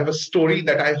have a story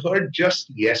that I heard just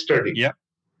yesterday. Yeah.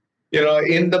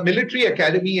 In the military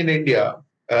academy in India,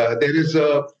 there is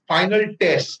a final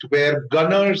test where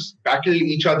gunners battle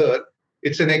each other.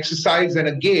 It's an exercise and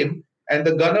a game, and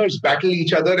the gunners battle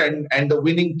each other, and the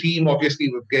winning team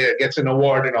obviously gets an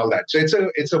award and all that. So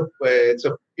it's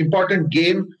a important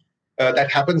game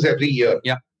that happens every year.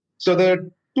 Yeah. So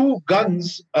the two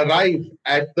guns arrive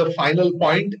at the final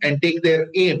point and take their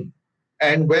aim.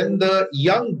 And when the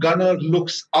young gunner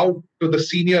looks out to the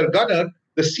senior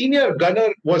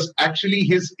gunner was actually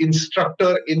his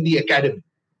instructor in the academy.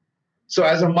 So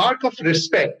as a mark of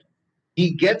respect,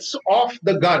 he gets off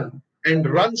the gun and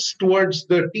runs towards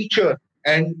the teacher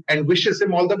and wishes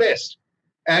him all the best.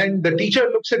 And the teacher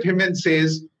looks at him and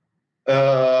says,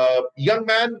 young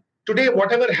man, today,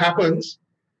 whatever happens,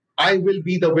 I will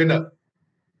be the winner.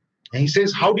 And he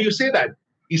says, how do you say that?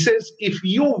 He says, if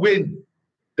you win,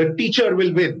 the teacher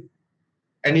will win.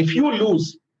 And if you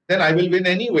lose, then I will win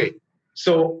anyway.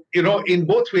 So, in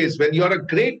both ways, when you're a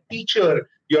great teacher,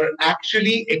 you're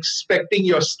actually expecting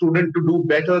your student to do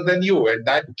better than you. And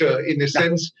that, in a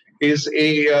sense, is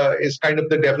kind of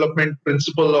the development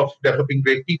principle of developing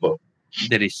great people.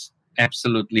 That is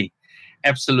absolutely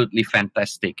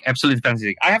fantastic. Absolutely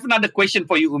fantastic. I have another question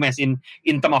for you, Umesh,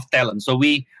 in terms of talent. So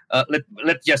we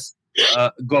let's just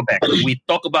go back. We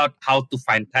talk about how to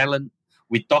find talent.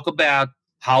 We talk about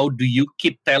how do you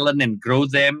keep talent and grow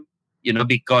them.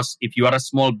 Because if you are a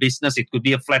small business, it could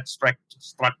be a flat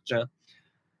structure.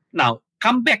 Now,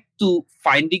 come back to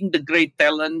finding the great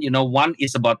talent. One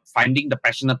is about finding the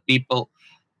passionate people.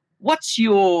 What's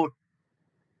your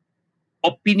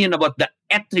opinion about the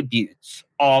attributes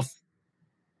or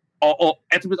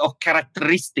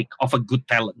characteristic of a good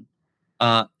talent,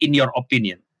 in your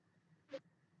opinion?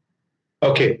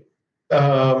 Okay.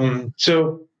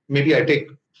 So maybe I take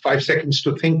 5 seconds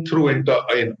to think through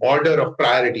in order of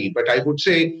priority. But I would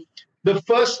say the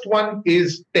first one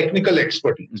is technical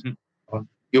expertise. Mm-hmm.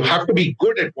 You have to be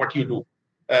good at what you do.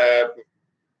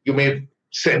 You may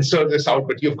censor this out,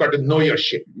 but you've got to know your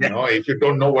shit. If you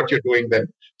don't know what you're doing, then.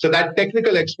 So that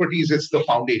technical expertise is the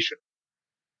foundation.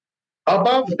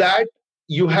 Above that,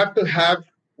 you have to have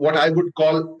what I would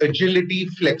call agility,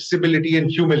 flexibility,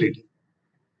 and humility.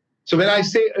 So when I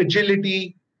say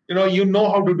agility, you know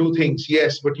how to do things,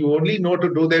 yes, but you only know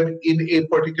to do them in a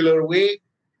particular way,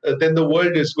 then the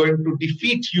world is going to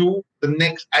defeat you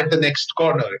at the next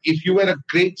corner. If you were a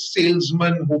great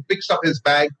salesman who picks up his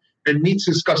bag and meets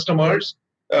his customers,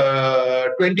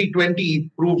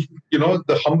 2020 proved,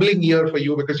 the humbling year for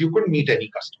you because you couldn't meet any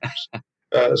customers.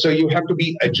 So you have to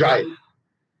be agile.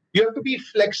 You have to be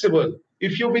flexible.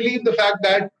 If you believe the fact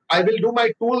that I will do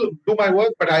my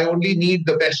work, but I only need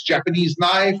the best Japanese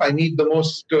knife, I need the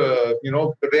most, the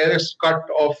rarest cut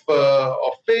of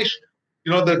fish.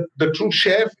 The true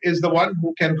chef is the one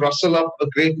who can rustle up a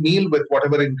great meal with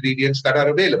whatever ingredients that are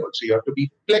available. So you have to be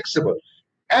flexible,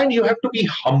 and you have to be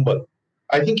humble.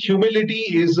 I think humility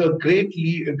is a great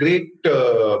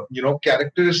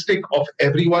characteristic of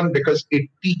everyone, because it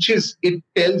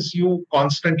tells you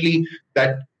constantly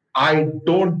that I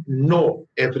don't know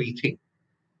everything.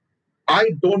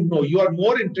 I don't know. You are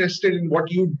more interested in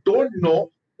what you don't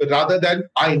know rather than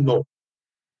I know.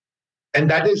 And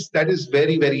that is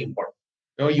very, very important.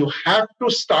 You have to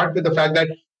start with the fact that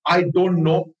I don't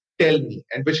know, tell me.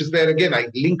 And which is where, again, I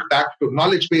link back to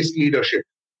knowledge-based leadership.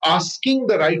 Asking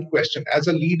the right question. As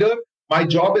a leader, my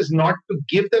job is not to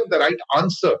give them the right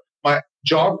answer. My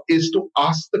job is to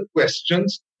ask the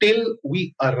questions till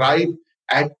we arrive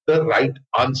at the right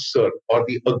answer or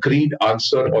the agreed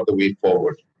answer or the way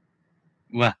forward.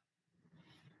 Well,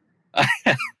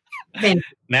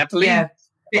 Natalie, yeah.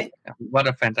 What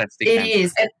a fantastic It answer.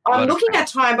 is. And I'm looking at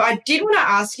time, but I did want to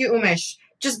ask you, Umesh,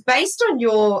 just based on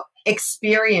your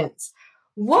experience,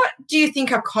 what do you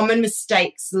think are common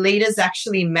mistakes leaders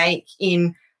actually make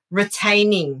in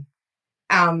retaining,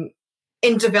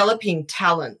 in developing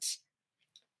talent?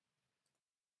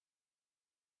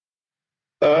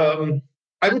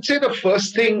 I would say the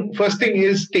first thing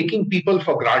is taking people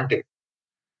for granted.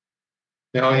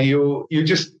 You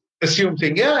just assume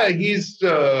things. Yeah, he's,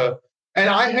 and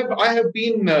I have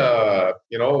been,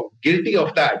 guilty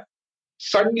of that.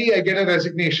 Suddenly I get a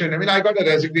resignation. I mean, I got a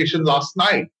resignation last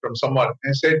night from someone.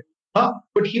 I said,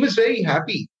 but he was very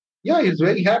happy. Yeah, he's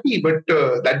very happy, but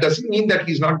that doesn't mean that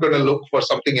he's not going to look for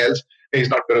something else. He's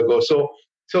not going to go.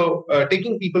 So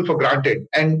taking people for granted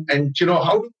and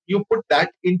how do you put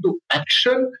that into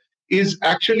action is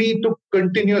actually to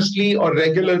continuously or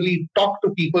regularly talk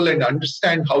to people and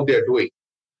understand how they're doing.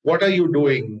 What are you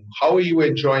doing? How are you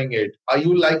enjoying it? Are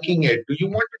you liking it? Do you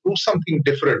want to do something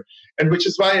different? And which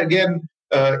is why, again,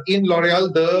 in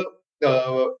L'Oréal,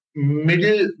 the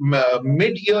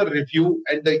mid-year review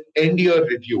and the end-year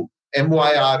review,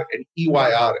 MYR and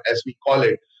EYR, as we call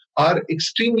it, are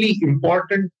extremely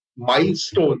important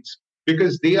milestones,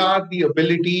 because they are the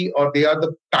ability or they are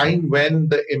the time when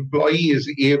the employee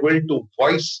is able to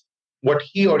voice what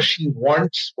he or she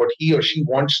wants, what he or she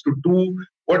wants to do,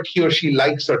 what he or she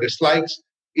likes or dislikes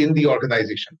in the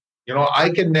organization. I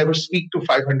can never speak to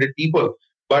 500 people,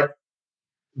 but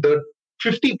the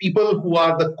 50 people who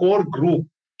are the core group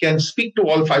can speak to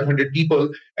all 500 people,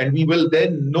 and we will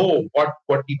then know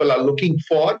what people are looking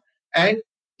for. And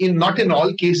not in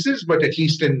all cases, but at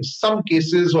least in some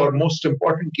cases or most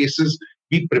important cases,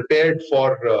 be prepared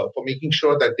for making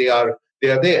sure that they are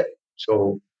there.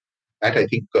 So that, I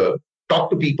think,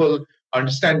 talk to people,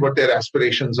 understand what their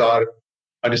aspirations are,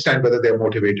 understand whether they're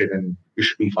motivated, and you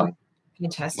should be fine.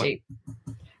 Fantastic.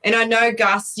 And I know,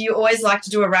 Gus, you always like to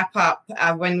do a wrap-up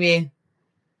when we're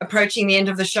approaching the end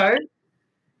of the show.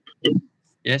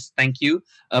 Yes, thank you.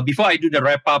 Before I do the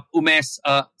wrap-up, Umesh,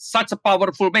 such a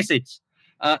powerful message.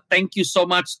 Thank you so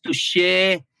much to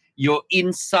share your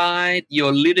insight,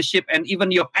 your leadership, and even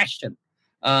your passion.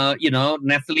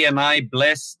 Natalie and I,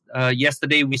 blessed.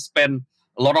 Yesterday, we spent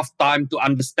a lot of time to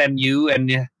understand you.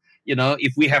 And,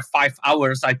 if we have 5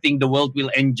 hours, I think the world will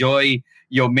enjoy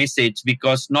your message,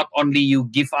 because not only you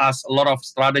give us a lot of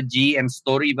strategy and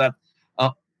story, but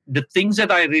the things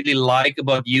that I really like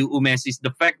about you, Umesh, is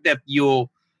the fact that your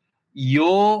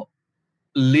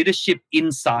leadership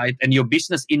insight and your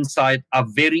business insight are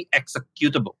very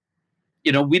executable.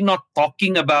 We're not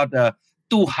talking about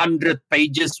 200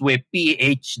 pages where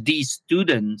PhD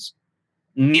students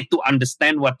need to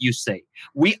understand what you say.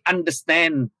 We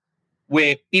understand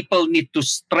where people need to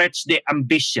stretch their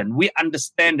ambition. We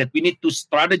understand that we need to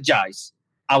strategize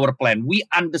our plan. We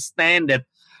understand that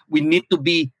we need to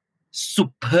be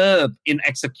superb in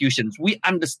executions. We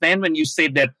understand when you say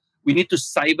that we need to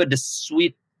savor the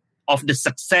sweet of the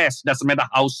success, doesn't matter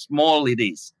how small it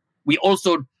is. We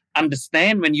also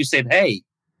understand when you said, hey,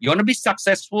 you want to be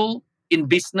successful in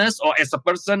business or as a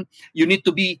person, you need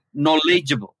to be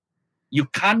knowledgeable. You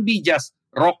can't be just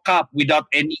rock up without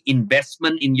any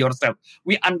investment in yourself.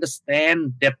 We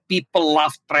understand that people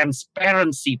love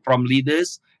transparency from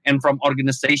leaders and from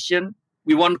organization.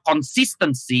 We want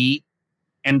consistency.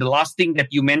 And the last thing that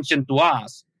you mentioned to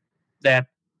us, that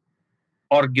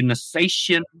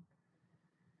organization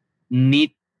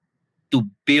need to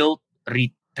build,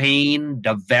 retain,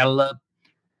 develop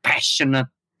passionate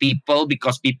people,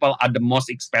 because people are the most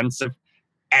expensive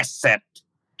asset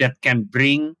that can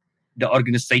bring the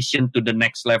organization to the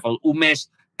next level. Umesh,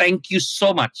 thank you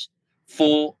so much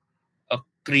for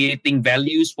creating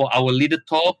values for our Leader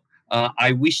Talk.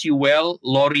 I wish you well.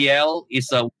 L'Oreal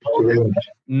is a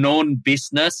known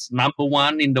business, number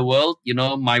one in the world. You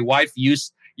know, my wife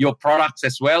used your products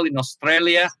as well in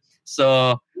Australia.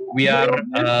 So we are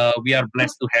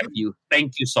blessed to have you.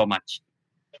 Thank you so much.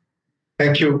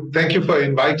 Thank you. Thank you for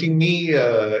inviting me.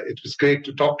 It was great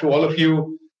to talk to all of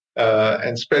you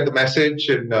and spread the message.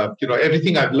 And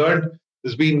everything I've learned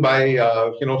has been by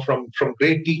from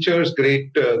great teachers,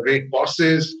 great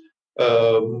bosses.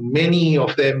 Many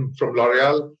of them from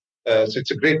L'Oreal. So it's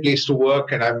a great place to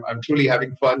work, and I'm truly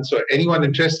having fun. So anyone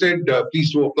interested,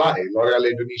 please do apply. L'Oreal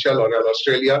Indonesia, L'Oreal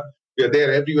Australia. We are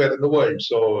there everywhere in the world.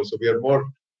 So we're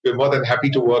more than happy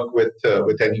to work with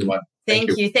anyone.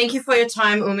 Thank you. Thank you for your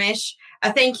time, Umesh.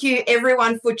 Thank you,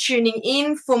 everyone, for tuning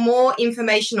in. For more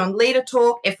information on Leader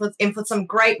Talk and for some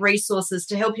great resources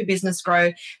to help your business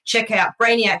grow, check out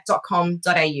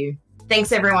brainiac.com.au.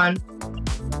 Thanks, everyone.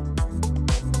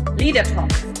 Leader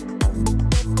Talk.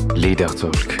 Leader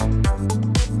Talk.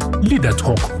 Leader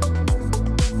Talk.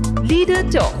 Leader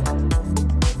Talk.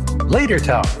 Leader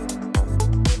Talk.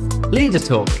 Leader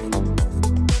Talk.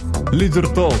 Leader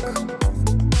Talk.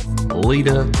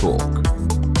 Leader Talk.